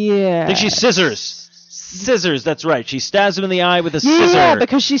 Yeah. I think she's scissors, that's right. She stabs him in the eye with a scissor. Yeah,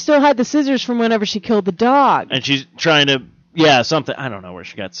 because she still had the scissors from whenever she killed the dog. And she's trying to... Yeah, something. I don't know where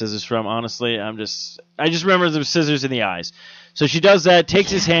she got scissors from, honestly. I just remember there were scissors in the eyes. So she does that,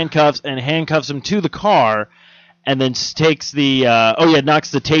 takes his handcuffs, and handcuffs him to the car... And then takes the, knocks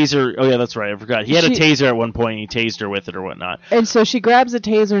the taser. Oh, yeah, that's right. I forgot. He had a taser at one point, and he tased her with it or whatnot. And so she grabs the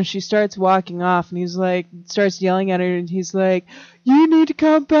taser, and she starts walking off. And he's like, starts yelling at her, and he's like, you need to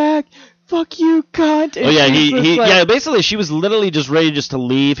come back. Fuck you, cunt. And basically, she was literally just ready just to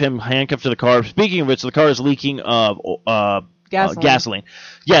leave him handcuffed to the car. Speaking of which, the car is leaking gasoline.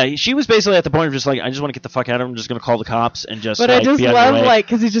 Yeah, she was basically at the point of just like, I just want to get the fuck out of him. I'm just going to call the cops and just. But I just love, like,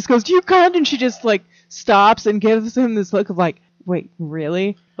 because he just goes, you cunt, and she just, like, stops and gives him this look of, like, wait,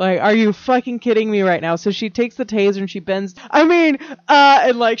 really? Like, are you fucking kidding me right now? So she takes the taser and she bends.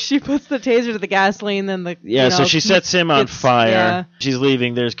 And like she puts the taser to the gasoline, then the so she sets him on fire. Yeah. She's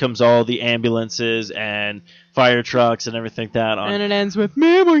leaving. There comes all the ambulances and fire trucks and everything like that. And it ends with,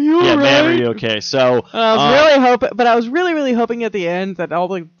 "Ma'am, are you alright? Yeah, ma'am, are you okay?" So I was really hoping at the end that all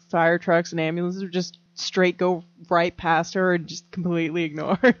the fire trucks and ambulances would just straight go right past her and just completely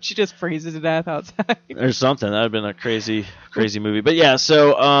ignore her. She just freezes to death outside. Or something. That would have been a crazy movie. But yeah,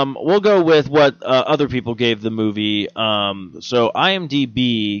 so we'll go with what other people gave the movie. So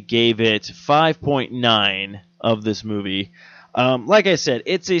IMDb gave it 5.9 of this movie. Like I said,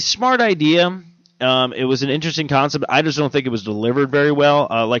 it's a smart idea. It was an interesting concept. I just don't think it was delivered very well.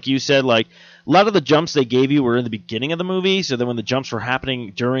 Like you said, like a lot of the jumps they gave you were in the beginning of the movie, so then when the jumps were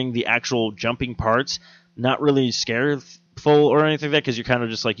happening during the actual jumping parts, not really scareful or anything like that, because you're kind of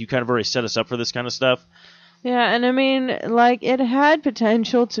just like, you kind of already set us up for this kind of stuff. Yeah, and I mean, like, it had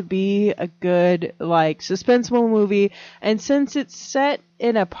potential to be a good, like, suspenseful movie, and since it's set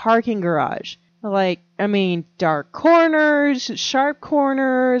in a parking garage, like, I mean, dark corners, sharp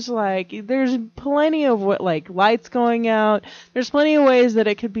corners, like, there's plenty of, lights going out, there's plenty of ways that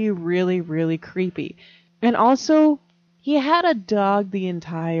it could be really, really creepy. And also, he had a dog the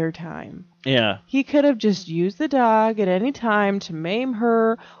entire time. Yeah. He could have just used the dog at any time to maim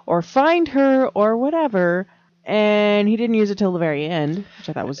her or find her or whatever, and he didn't use it till the very end, which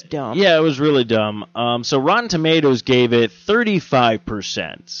I thought was dumb. Yeah, it was really dumb. So Rotten Tomatoes gave it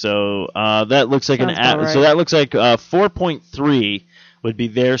 35%. So that looks like Sounds about right. So that looks like 4.3 would be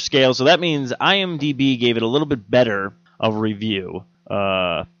their scale. So that means IMDb gave it a little bit better of a review.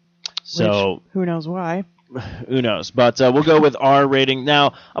 So Which, who knows why? Who knows? But we'll go with our rating.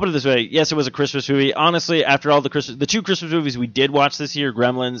 Now, I'll put it this way. Yes, it was a Christmas movie. Honestly, after all the two Christmas movies we did watch this year,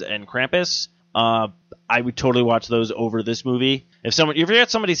 Gremlins and Krampus, I would totally watch those over this movie. If you're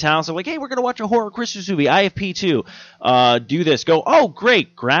at somebody's house, they're like, hey, we're going to watch a horror Christmas movie, IFP 2. Do this. Go, oh,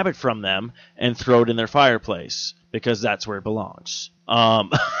 great. Grab it from them and throw it in their fireplace because that's where it belongs. Or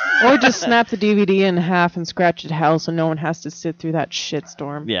just snap the DVD in half and scratch it hell so no one has to sit through that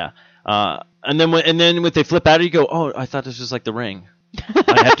shitstorm. Yeah. And then when they flip out, you go, oh, I thought this was like The Ring.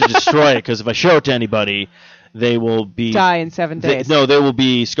 I have to destroy it because if I show it to anybody, they will die in 7 days. They will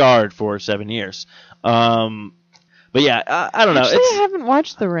be scarred for 7 years. But yeah, I don't know. Actually, I haven't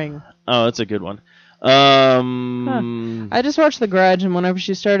watched The Ring. Oh, it's a good one. I just watched The Grudge, and whenever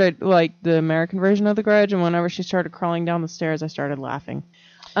she started, like the American version of The Grudge, and whenever she started crawling down the stairs, I started laughing.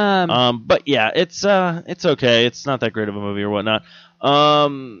 But yeah, it's okay. It's not that great of a movie or whatnot.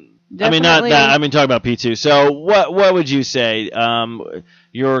 Definitely. I mean, not that. I mean, talking about P2. So, what would you say?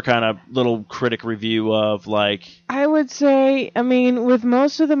 Your kind of little critic review of like. I would say, I mean, with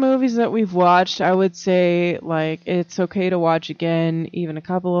most of the movies that we've watched, I would say like it's okay to watch again. Even a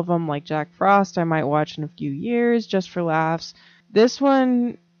couple of them, like Jack Frost, I might watch in a few years just for laughs. This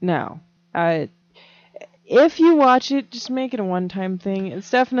one, no. If you watch it, just make it a one-time thing. It's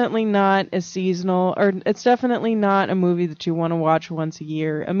definitely not a seasonal, or it's definitely not a movie that you want to watch once a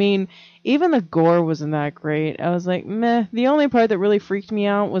year. I mean, even the gore wasn't that great. I was like, meh. The only part that really freaked me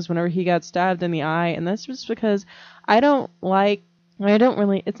out was whenever he got stabbed in the eye, and that's just because it's not that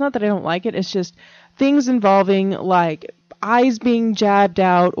I don't like it, it's just things involving, like, eyes being jabbed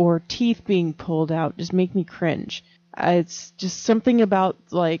out or teeth being pulled out just make me cringe. It's just something about,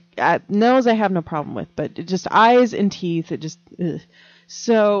 like, nose I have no problem with, but just eyes and teeth, it just, ugh.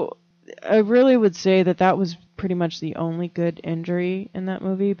 So, I really would say that was pretty much the only good injury in that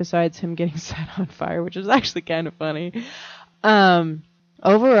movie, besides him getting set on fire, which is actually kind of funny.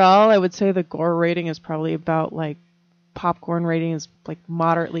 Overall, I would say the gore rating is probably about, like, popcorn rating is, like,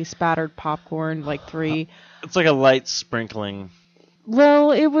 moderately spattered popcorn, like 3. It's like a light sprinkling.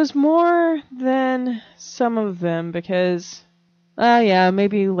 Well, it was more than some of them because,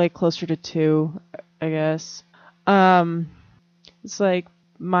 maybe like closer to 2, I guess. It's like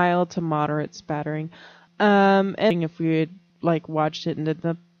mild to moderate spattering. And if we had like watched it and did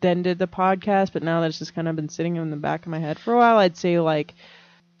the podcast, but now that's just kind of been sitting in the back of my head for a while, I'd say like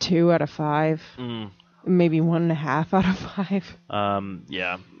 2 out of 5. Maybe 1.5 out of 5.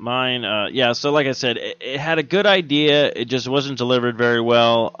 Yeah, mine. So like I said, it had a good idea. It just wasn't delivered very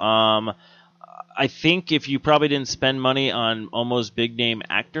well. I think if you probably didn't spend money on almost big name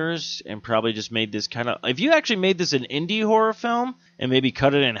actors and probably just made this kind of, if you actually made this an indie horror film and maybe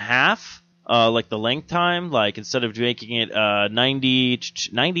cut it in half, like the length time, like instead of making it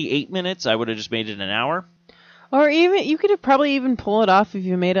 98 minutes, I would have just made it an hour. Or even, you could have probably even pull it off if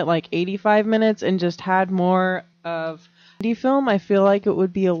you made it like 85 minutes and just had more of indie film. I feel like it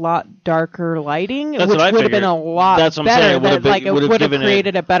would be a lot darker lighting, which would have been a lot better. It would have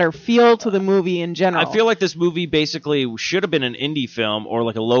created a better feel to the movie in general. I feel like this movie basically should have been an indie film or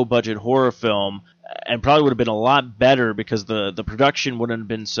like a low-budget horror film, and probably would have been a lot better because the production wouldn't have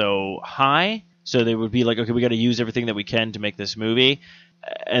been so high. So they would be like, okay, we got to use everything that we can to make this movie.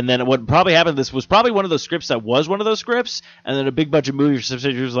 And then what probably happened, this was probably one of those scripts that was one of those scripts, and then a big bunch of movie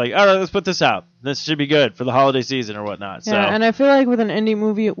subsidiaries was like, all right, let's put this out. This should be good for the holiday season or whatnot. Yeah, So and I feel like with an indie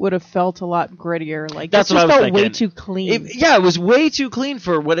movie, it would have felt a lot grittier. Like, That's it what just I was felt way thinking. too clean. it was way too clean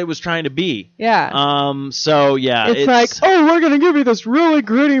for what it was trying to be. Yeah. So yeah, it's like, oh, we're going to give you this really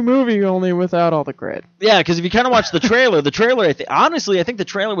gritty movie only without all the grit. yeah, because if you kind of watch the trailer, honestly, I think the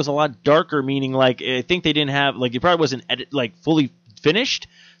trailer was a lot darker. Meaning, like, I think they didn't have it probably wasn't fully finished,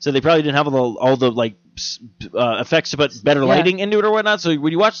 so they probably didn't have all the effects to put better lighting into it or whatnot. So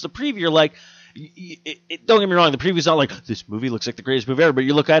when you watch the preview, you're like, don't get me wrong, the preview's not like this movie looks like the greatest movie ever, but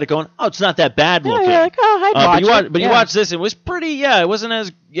you look at it going, oh, it's not that bad looking. Yeah, you're like, oh, I'd watch it. But you watch this, and it was pretty. Yeah, it wasn't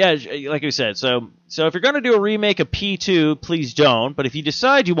as like we said. So if you're gonna do a remake of P2, please don't. But if you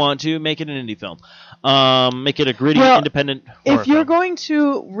decide you want to, make it an indie film. Make it a gritty, independent horror If you're film. going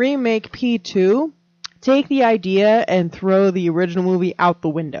to remake P2, take the idea and throw the original movie out the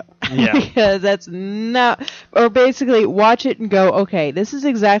window. Yeah. Because that's not... Or basically, watch it and go, okay, this is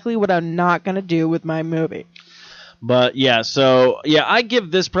exactly what I'm not going to do with my movie. But yeah, I give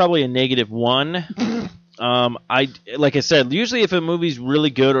this probably a -1. Like I said, usually if a movie's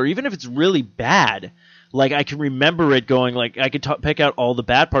really good, or even if it's really bad, like I can remember it going, like I could pick out all the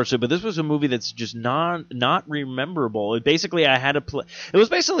bad parts of it. But this was a movie that's just not rememberable. I had to play. It was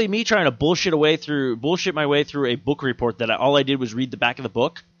basically me trying to bullshit my way through a book report that all I did was read the back of the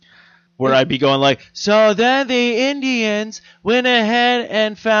book. Where I'd be going like, so then the Indians went ahead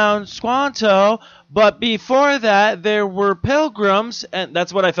and found Squanto, but before that there were pilgrims, and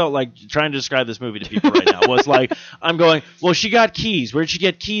that's what I felt like trying to describe this movie to people right now. Was like, I'm going, well, she got keys. Where'd she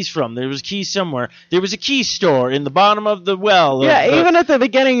get keys from? There was keys somewhere. There was a key store in the bottom of the well. Yeah, even at the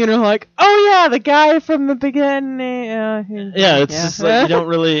beginning, you're like, oh yeah, the guy from the beginning. Just like, you don't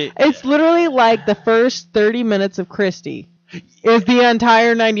really... It's literally like the first 30 minutes of Christie. Is the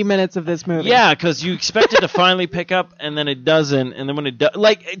entire 90 minutes of this movie. Yeah, because you expect it to finally pick up, and then it doesn't, and then when it does...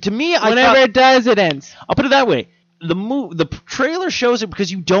 Like, to me, whenever it does, it ends. I'll put it that way. The trailer shows it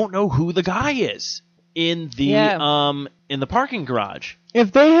because you don't know who the guy is in the parking garage.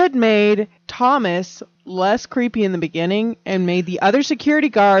 If they had made Thomas less creepy in the beginning and made the other security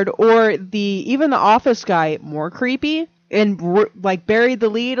guard or even the office guy more creepy... and like buried the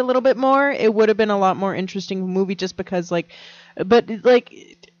lead a little bit more, it would have been a lot more interesting movie. Just because,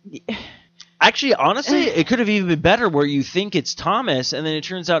 actually, honestly, it could have even been better where you think it's Thomas, and then it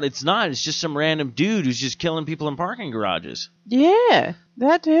turns out it's not. It's just some random dude who's just killing people in parking garages. Yeah,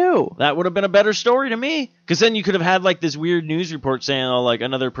 that too. That would have been a better story to me, because then you could have had like this weird news report saying, oh, like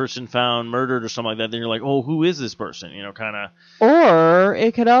another person found murdered or something like that. Then you're like, oh, who is this person? You know, kind of. Or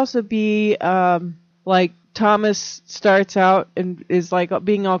it could also be like. Thomas starts out and is like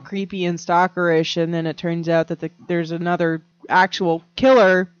being all creepy and stalkerish, and then it turns out that there's another actual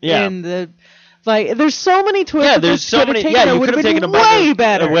killer in the. Like, there's so many twists. Yeah, there's so many. Yeah, you could have taken a way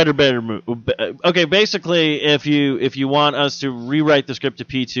better. Okay, basically, if you want us to rewrite the script to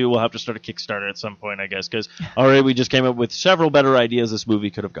P2, we'll have to start a Kickstarter at some point, I guess, because already we just came up with several better ideas this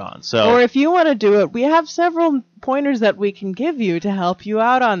movie could have gone. So, or if you want to do it, we have several pointers that we can give you to help you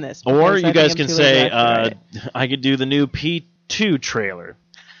out on this. Or you guys can say, I could do the new P2 trailer.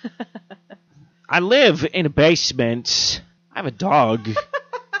 I live in a basement. I have a dog.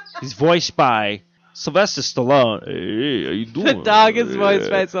 He's voiced by Sylvester Stallone. Hey, how you doing? The dog is voiced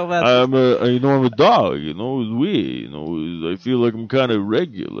by Sylvester. I'm a dog. It's weird. I feel like I'm kind of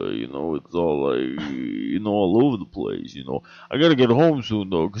irregular. It's all like, all over the place. I gotta get home soon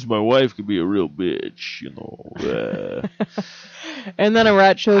though, because my wife can be a real bitch. And then a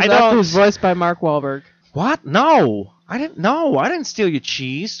rat shows up who's voiced by Mark Wahlberg. What? No, I didn't steal your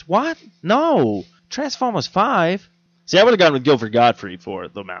cheese. What? No. Transformers 5. See, I would have gone with Guilford Godfrey for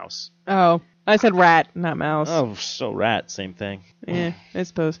the mouse. Oh, I said rat, not mouse. Oh, so rat, same thing. Yeah, I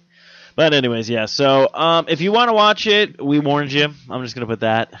suppose. But anyways, yeah. So, if you want to watch it, we warned you. I'm just gonna put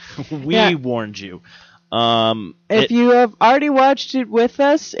that. We warned you. If you have already watched it with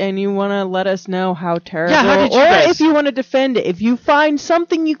us and you want to let us know how terrible, how did you guys... if you want to defend it, if you find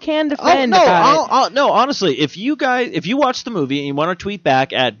something you can defend about it. No, honestly, if you watch the movie and you want to tweet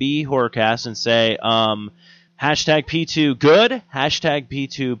back at BHorrorcast and say, hashtag P2 good, hashtag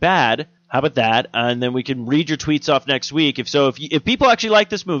P2 bad. How about that? And then we can read your tweets off next week. If people actually like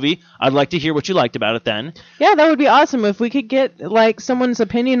this movie, I'd like to hear what you liked about it then. Yeah, that would be awesome if we could get like someone's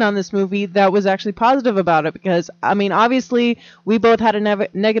opinion on this movie that was actually positive about it. Because I mean, obviously, we both had a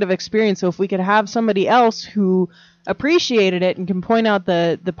negative experience. So if we could have somebody else who appreciated it and can point out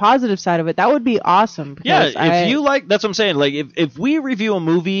the positive side of it, that would be awesome. Yeah, because if you like, that's what I'm saying. Like, if we review a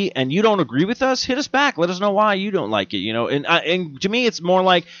movie and you don't agree with us, hit us back. Let us know why you don't like it. You know, and to me, it's more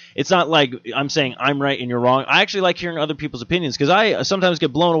like it's not like I'm saying I'm right and you're wrong. I actually like hearing other people's opinions because I sometimes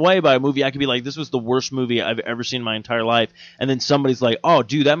get blown away by a movie. I could be like, this was the worst movie I've ever seen in my entire life, and then somebody's like, oh,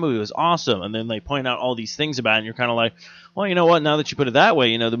 dude, that movie was awesome, and then they point out all these things about it, and you're kind of like, well, you know what? Now that you put it that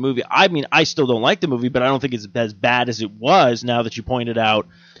way, you know, the movie, I mean, I still don't like the movie, but I don't think it's as bad as it was now that you pointed out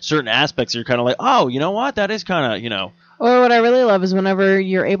certain aspects. You're kind of like, oh, you know what? That is kind of, you know. Or what I really love is whenever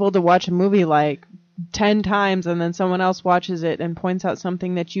you're able to watch a movie like 10 times and then someone else watches it and points out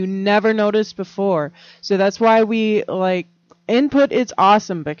something that you never noticed before. So that's why we like input. It's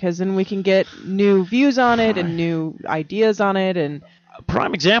awesome because then we can get new views on it and new ideas on it. And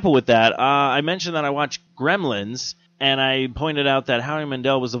prime example with that, I mentioned that I watched Gremlins. And I pointed out that Howie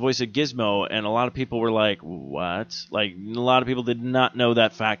Mandel was the voice of Gizmo, and a lot of people were like, what? Like, a lot of people did not know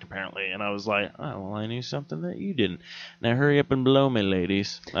that fact, apparently. And I was like, oh, well, I knew something that you didn't. Now hurry up and blow me,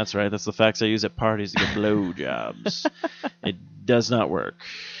 ladies. That's right, that's the facts I use at parties to get blowjobs. It does not work.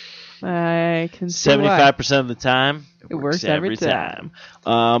 I can see 75% of the time, it works every time.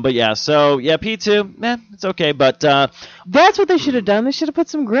 But yeah, so, yeah, P2, it's okay, but... that's what they should have done. They should have put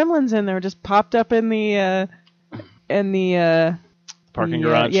some Gremlins in there, just popped up in the... parking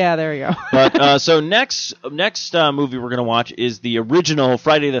garage. Yeah, there you go. But so next movie we're gonna watch is the original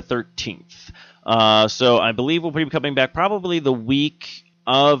Friday the 13th. So I believe we'll be coming back probably the week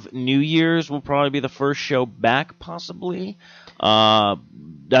of New Year's. Will probably be the first show back, possibly.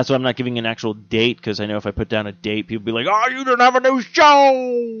 That's why I'm not giving an actual date because I know if I put down a date, people will be like, "Oh, you don't have a new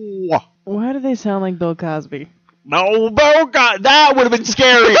show." Why do they sound like Bill Cosby? No, Bill Cosby. That would have been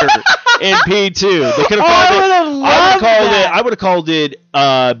scarier. In P2, they could have called I would have called it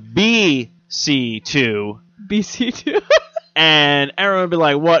BC2. BC2. And everyone would be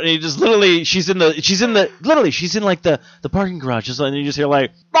like, "What?" And he just literally, she's in like the parking garage, just and you just hear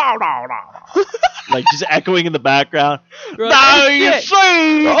like, "No, no, no," like just echoing in the background. Now you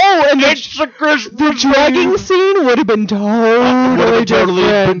see, and it's the Christmas. The dragging scene would have been totally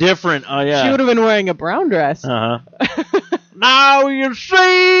different. Oh yeah, she would have been wearing a brown dress. Now you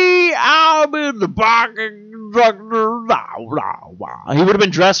see, I'm in the parking structure. He would have been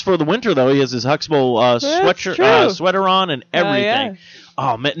dressed for the winter, though. He has his Huxtable sweater on and everything.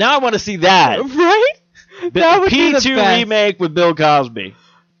 Oh, man. Now I want to see that. Right? That would be the P2 best. remake with Bill Cosby.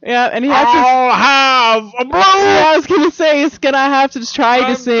 Yeah, and he has I'll have a blue. I was going to say, he's going to have to try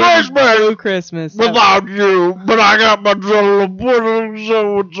to sing Blue Christmas. Without you, but I got my jello pudding,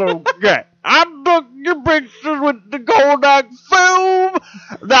 so it's okay. I took your pictures with the Kodak film.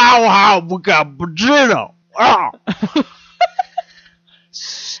 Now have a cappuccino. Oh.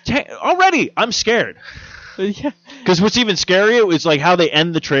 Already, I'm scared. Yeah. Because what's even scarier is like how they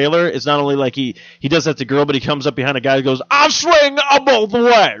end the trailer. It's not only like he does that to girl, but he comes up behind a guy and goes, "I'll swing both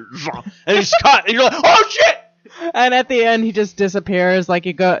ways," and he's cut. And you're like, "Oh shit!" And at the end, he just disappears. Like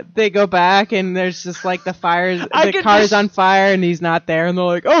they go back, and there's just like the car's on fire, and he's not there. And they're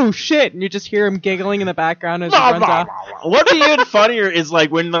like, "Oh shit!" And you just hear him giggling in the background as he runs off. What's even funnier is like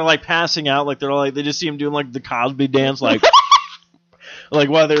when they're like passing out, like they're like they just see him doing like the Cosby dance, like like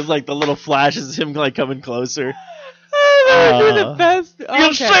while there's like the little flashes of him like coming closer. That would be the best. Okay.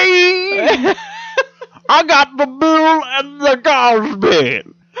 You see, I got the Bill and the Cosby.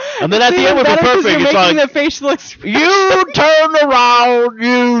 And then at the end would be perfect. It's like, the facial expression. You turn around,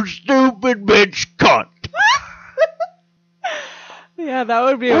 you stupid bitch cunt. Yeah, that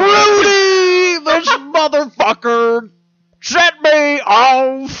would be Rudy, this motherfucker set me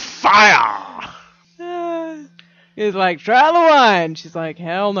on fire. He's like, try the wine. She's like,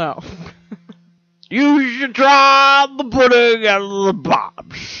 hell no. You should try the pudding and the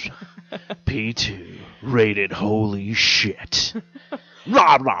pops. P2, rated holy shit.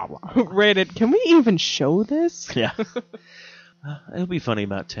 Blah, blah, blah. Rated, can we even show this? Yeah. It'll be funny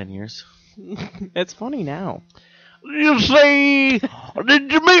about 10 years. It's funny now. You see,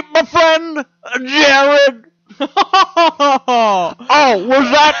 did you meet my friend, Jared? Oh,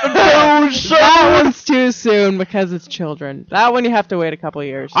 was that too soon? That one's too soon because it's children. That one you have to wait a couple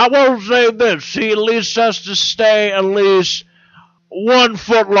years. I won't say this. He at least has to stay at least 1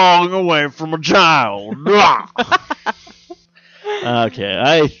 foot long away from a child.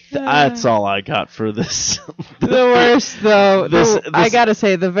 Okay, that's all I got for this. The worst, though, I gotta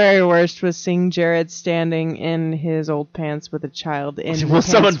say, the very worst was seeing Jared standing in his old pants with a child in his Well,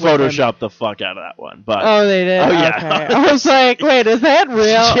 someone pants with photoshopped the fuck out of that one, but oh, they did. Oh, yeah. Okay. I was like, wait, is that real?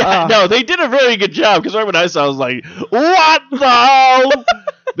 Yeah, no, they did a very good job because right when I saw, it, I was like, what the hell?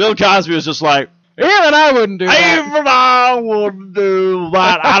 Bill Cosby was just like, Even I wouldn't do that. Even I wouldn't do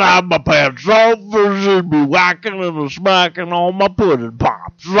that. I'd have my pants off and be whacking and smacking on my pudding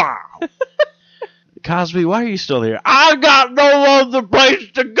pops. Cosby, why are you still here? I got no other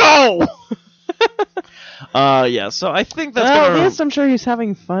place to go. Yeah, so I think that's Well, gonna. at least I'm sure he's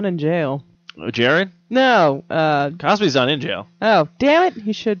having fun in jail. Jared? No. Cosby's not in jail. Oh, damn it.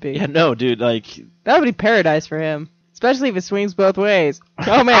 He should be. Yeah, no, dude. Like, That would be paradise for him. Especially if it swings both ways.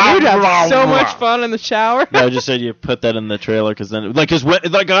 Oh, man, you'd have so much fun in the shower. no, I just said you put that in the trailer because then, like, guys would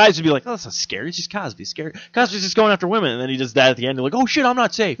be like, "Oh, that's not scary. It's just Cosby. Scary. Cosby's just going after women," and then he does that at the end. You're like, "Oh shit, I'm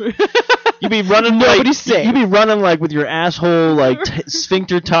not safe." You'd be running Nobody's safe. You'd be running like with your asshole like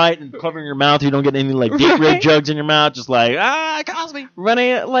sphincter tight and covering your mouth. You don't get any like date rape jugs in your mouth. Just like Cosby.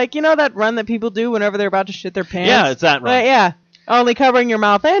 Running, like, you know that run that people do whenever they're about to shit their pants? Yeah, it's that run. Right, yeah. Only covering your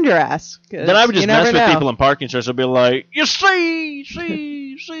mouth and your ass. Then I would just mess with know. people in parking structures. I'd be like, "You see.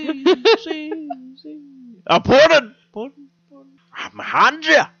 I put it. I'm behind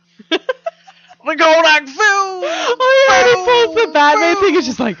you. We go like Phil. Oh, yeah, he pulls the Batman thing. It's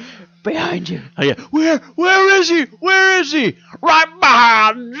just like, behind you. Oh, yeah. Where is he? Where is he? Right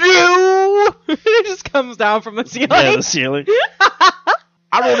behind you. It just comes down from the ceiling. Yeah, the ceiling.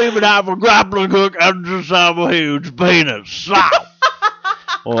 I don't even have a grappling hook. I just have a huge penis.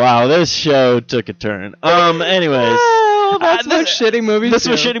 Wow, this show took a turn. Anyways. Oh, that's what shitty movies That's do.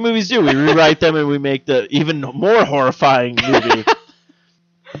 what shitty movies do. We rewrite them and we make the even more horrifying movie.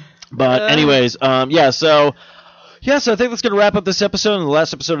 But anyways, so I think that's going to wrap up this episode and the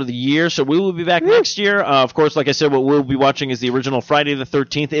last episode of the year. So we will be back next year. Of course, like I said, what we'll be watching is the original Friday the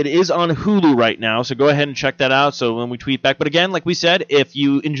 13th. It is on Hulu right now, so go ahead and check that out. So when we tweet back, but again, like we said, if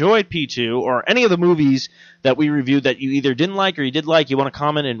you enjoyed P2 or any of the movies that we reviewed that you either didn't like or you did like, you want to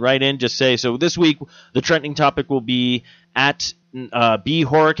comment and write in, just say. So this week, the trending topic will be at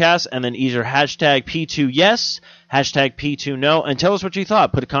BHorrorcast, and then either hashtag P2 yes, hashtag P2 no, and tell us what you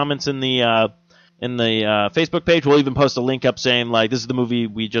thought. Put comments in the Facebook page. We'll even post a link up saying, like, this is the movie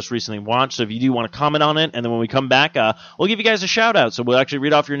we just recently watched, so if you do want to comment on it, and then when we come back, we'll give you guys a shout-out. So we'll actually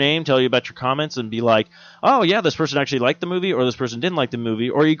read off your name, tell you about your comments, and be like, oh, yeah, this person actually liked the movie, or this person didn't like the movie,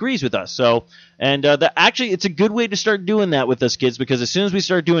 or he agrees with us. So, and actually, it's a good way to start doing that with us kids, because as soon as we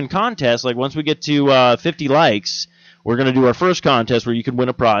start doing contests, like once we get to 50 likes, we're going to do our first contest where you can win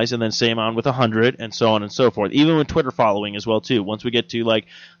a prize, and then same on with 100, and so on and so forth. Even with Twitter following as well, too. Once we get to, like,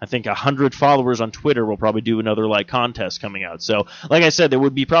 I think 100 followers on Twitter, we'll probably do another, like, contest coming out. So, like I said, there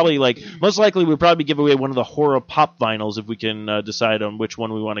would be probably, like, most likely we'd probably give away one of the horror pop vinyls if we can decide on which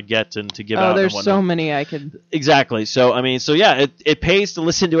one we want to get and to give out. Oh, there's so many I could... Exactly. So, I mean, so yeah, it pays to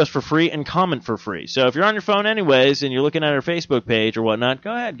listen to us for free and comment for free. So if you're on your phone anyways, and you're looking at our Facebook page or whatnot,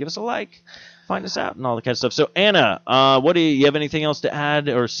 go ahead, give us a like. Find us out and all that kind of stuff. So, Anna, what do you have anything else to add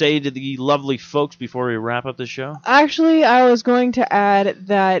or say to the lovely folks before we wrap up the show? Actually, I was going to add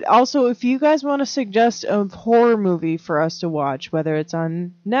that also if you guys want to suggest a horror movie for us to watch, whether it's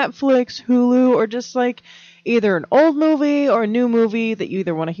on Netflix, Hulu, or just like either an old movie or a new movie that you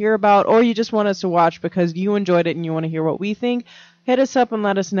either want to hear about or you just want us to watch because you enjoyed it and you want to hear what we think, hit us up and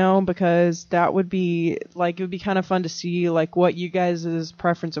let us know, because that would be like, it would be kind of fun to see like what you guys'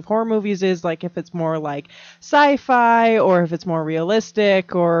 preference of horror movies is, like if it's more like sci-fi or if it's more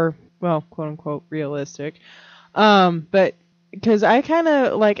realistic or, well, quote unquote realistic. But because I kind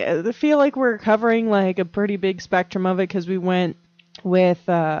of like feel like we're covering like a pretty big spectrum of it, because we went with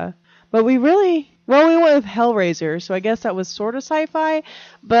but we went with Hellraiser, so I guess that was sort of sci-fi.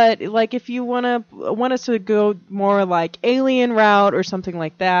 But like, if you want us to go more like Alien route or something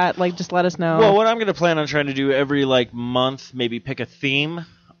like that, like just let us know. Well, what I'm going to plan on trying to do every like month, maybe pick a theme.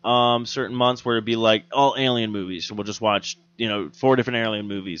 Certain months where it'd be like all alien movies. So we'll just watch, 4 different alien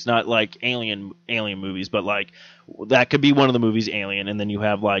movies, not like alien movies, but like that could be one of the movies, Alien, and then you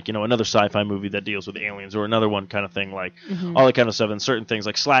have like, another sci-fi movie that deals with aliens, or another one kind of thing, like all that kind of stuff, and certain things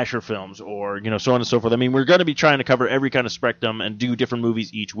like slasher films, or so on and so forth. I mean, we're going to be trying to cover every kind of spectrum and do different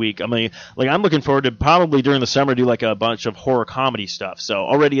movies each week. I mean, like I'm looking forward to probably during the summer do like a bunch of horror comedy stuff. So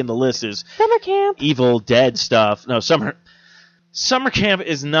already in the list is Summer Camp, Evil Dead stuff. No, Summer Camp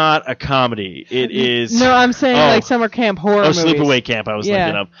is not a comedy. It is... No, I'm saying like Summer Camp horror movies. Sleepaway Camp I was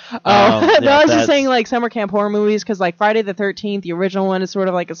thinking of. I was just saying like Summer Camp horror movies, because like Friday the 13th, the original one, is sort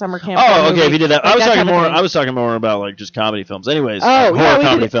of like a Summer Camp horror movie. Okay, if you did that. Like I was talking more about like just comedy films. Anyways, horror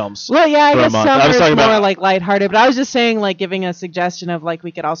comedy films. Well, yeah, I guess Summer is more like lighthearted, but I was just saying like giving a suggestion of like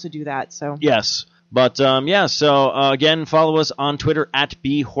we could also do that, so... Yes. But, so, again, follow us on Twitter at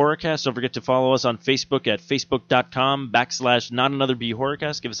BHorrorcast. Don't forget to follow us on Facebook at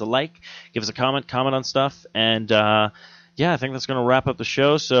facebook.com/notanotherBHorrorcast. Give us a like, give us a comment on stuff, and, yeah, I think that's going to wrap up the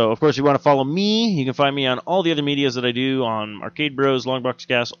show. So, of course, if you want to follow me, you can find me on all the other medias that I do on Arcade Bros, Longbox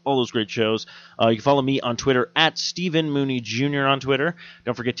Cast, all those great shows. You can follow me on Twitter at Stephen Mooney Jr. on Twitter.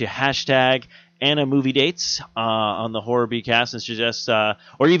 Don't forget to hashtag Anna Movie Dates on the Horror Bcast, and suggest,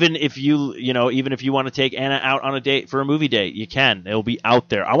 or even if you want to take Anna out on a date for a movie date, you can. It'll be out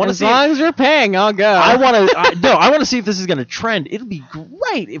there. I want to as long as you're paying, I'll go. I want to see if this is going to trend. It'll be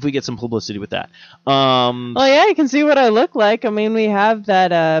great if we get some publicity with that. Well, yeah, you can see what I look like. I mean, we have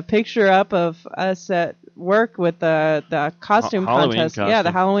that picture up of us at work with the costume contest. Yeah,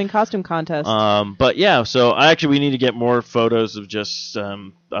 the Halloween costume contest. But yeah, so we need to get more photos of just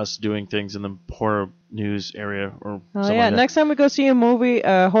us doing things in the horror news area or something like that. Next time we go see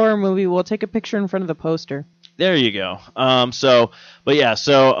a horror movie, we'll take a picture in front of the poster. There you go. So that's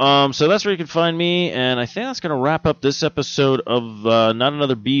where you can find me, and I think that's going to wrap up this episode of Not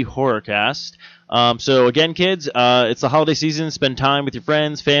Another B Horrorcast. So again, kids, it's the holiday season. Spend time with your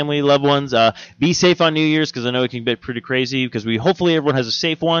friends, family, loved ones. Be safe on New Year's, because I know it can get pretty crazy, because hopefully everyone has a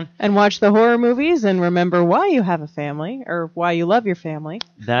safe one. And watch the horror movies, and remember why you have a family, or why you love your family.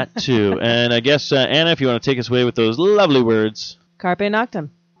 That too. And I guess, Anna, if you want to take us away with those lovely words. Carpe Noctem.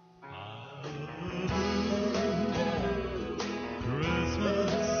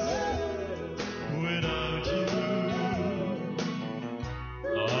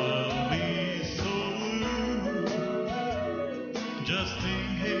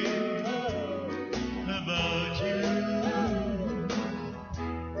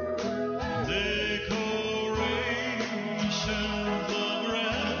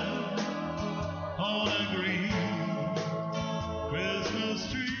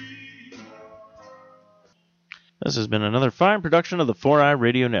 This has been another fine production of the 4i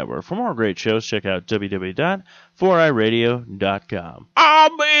Radio Network. For more great shows, check out www.4iradio.com.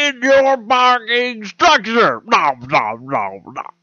 I'm in your barking structure. No.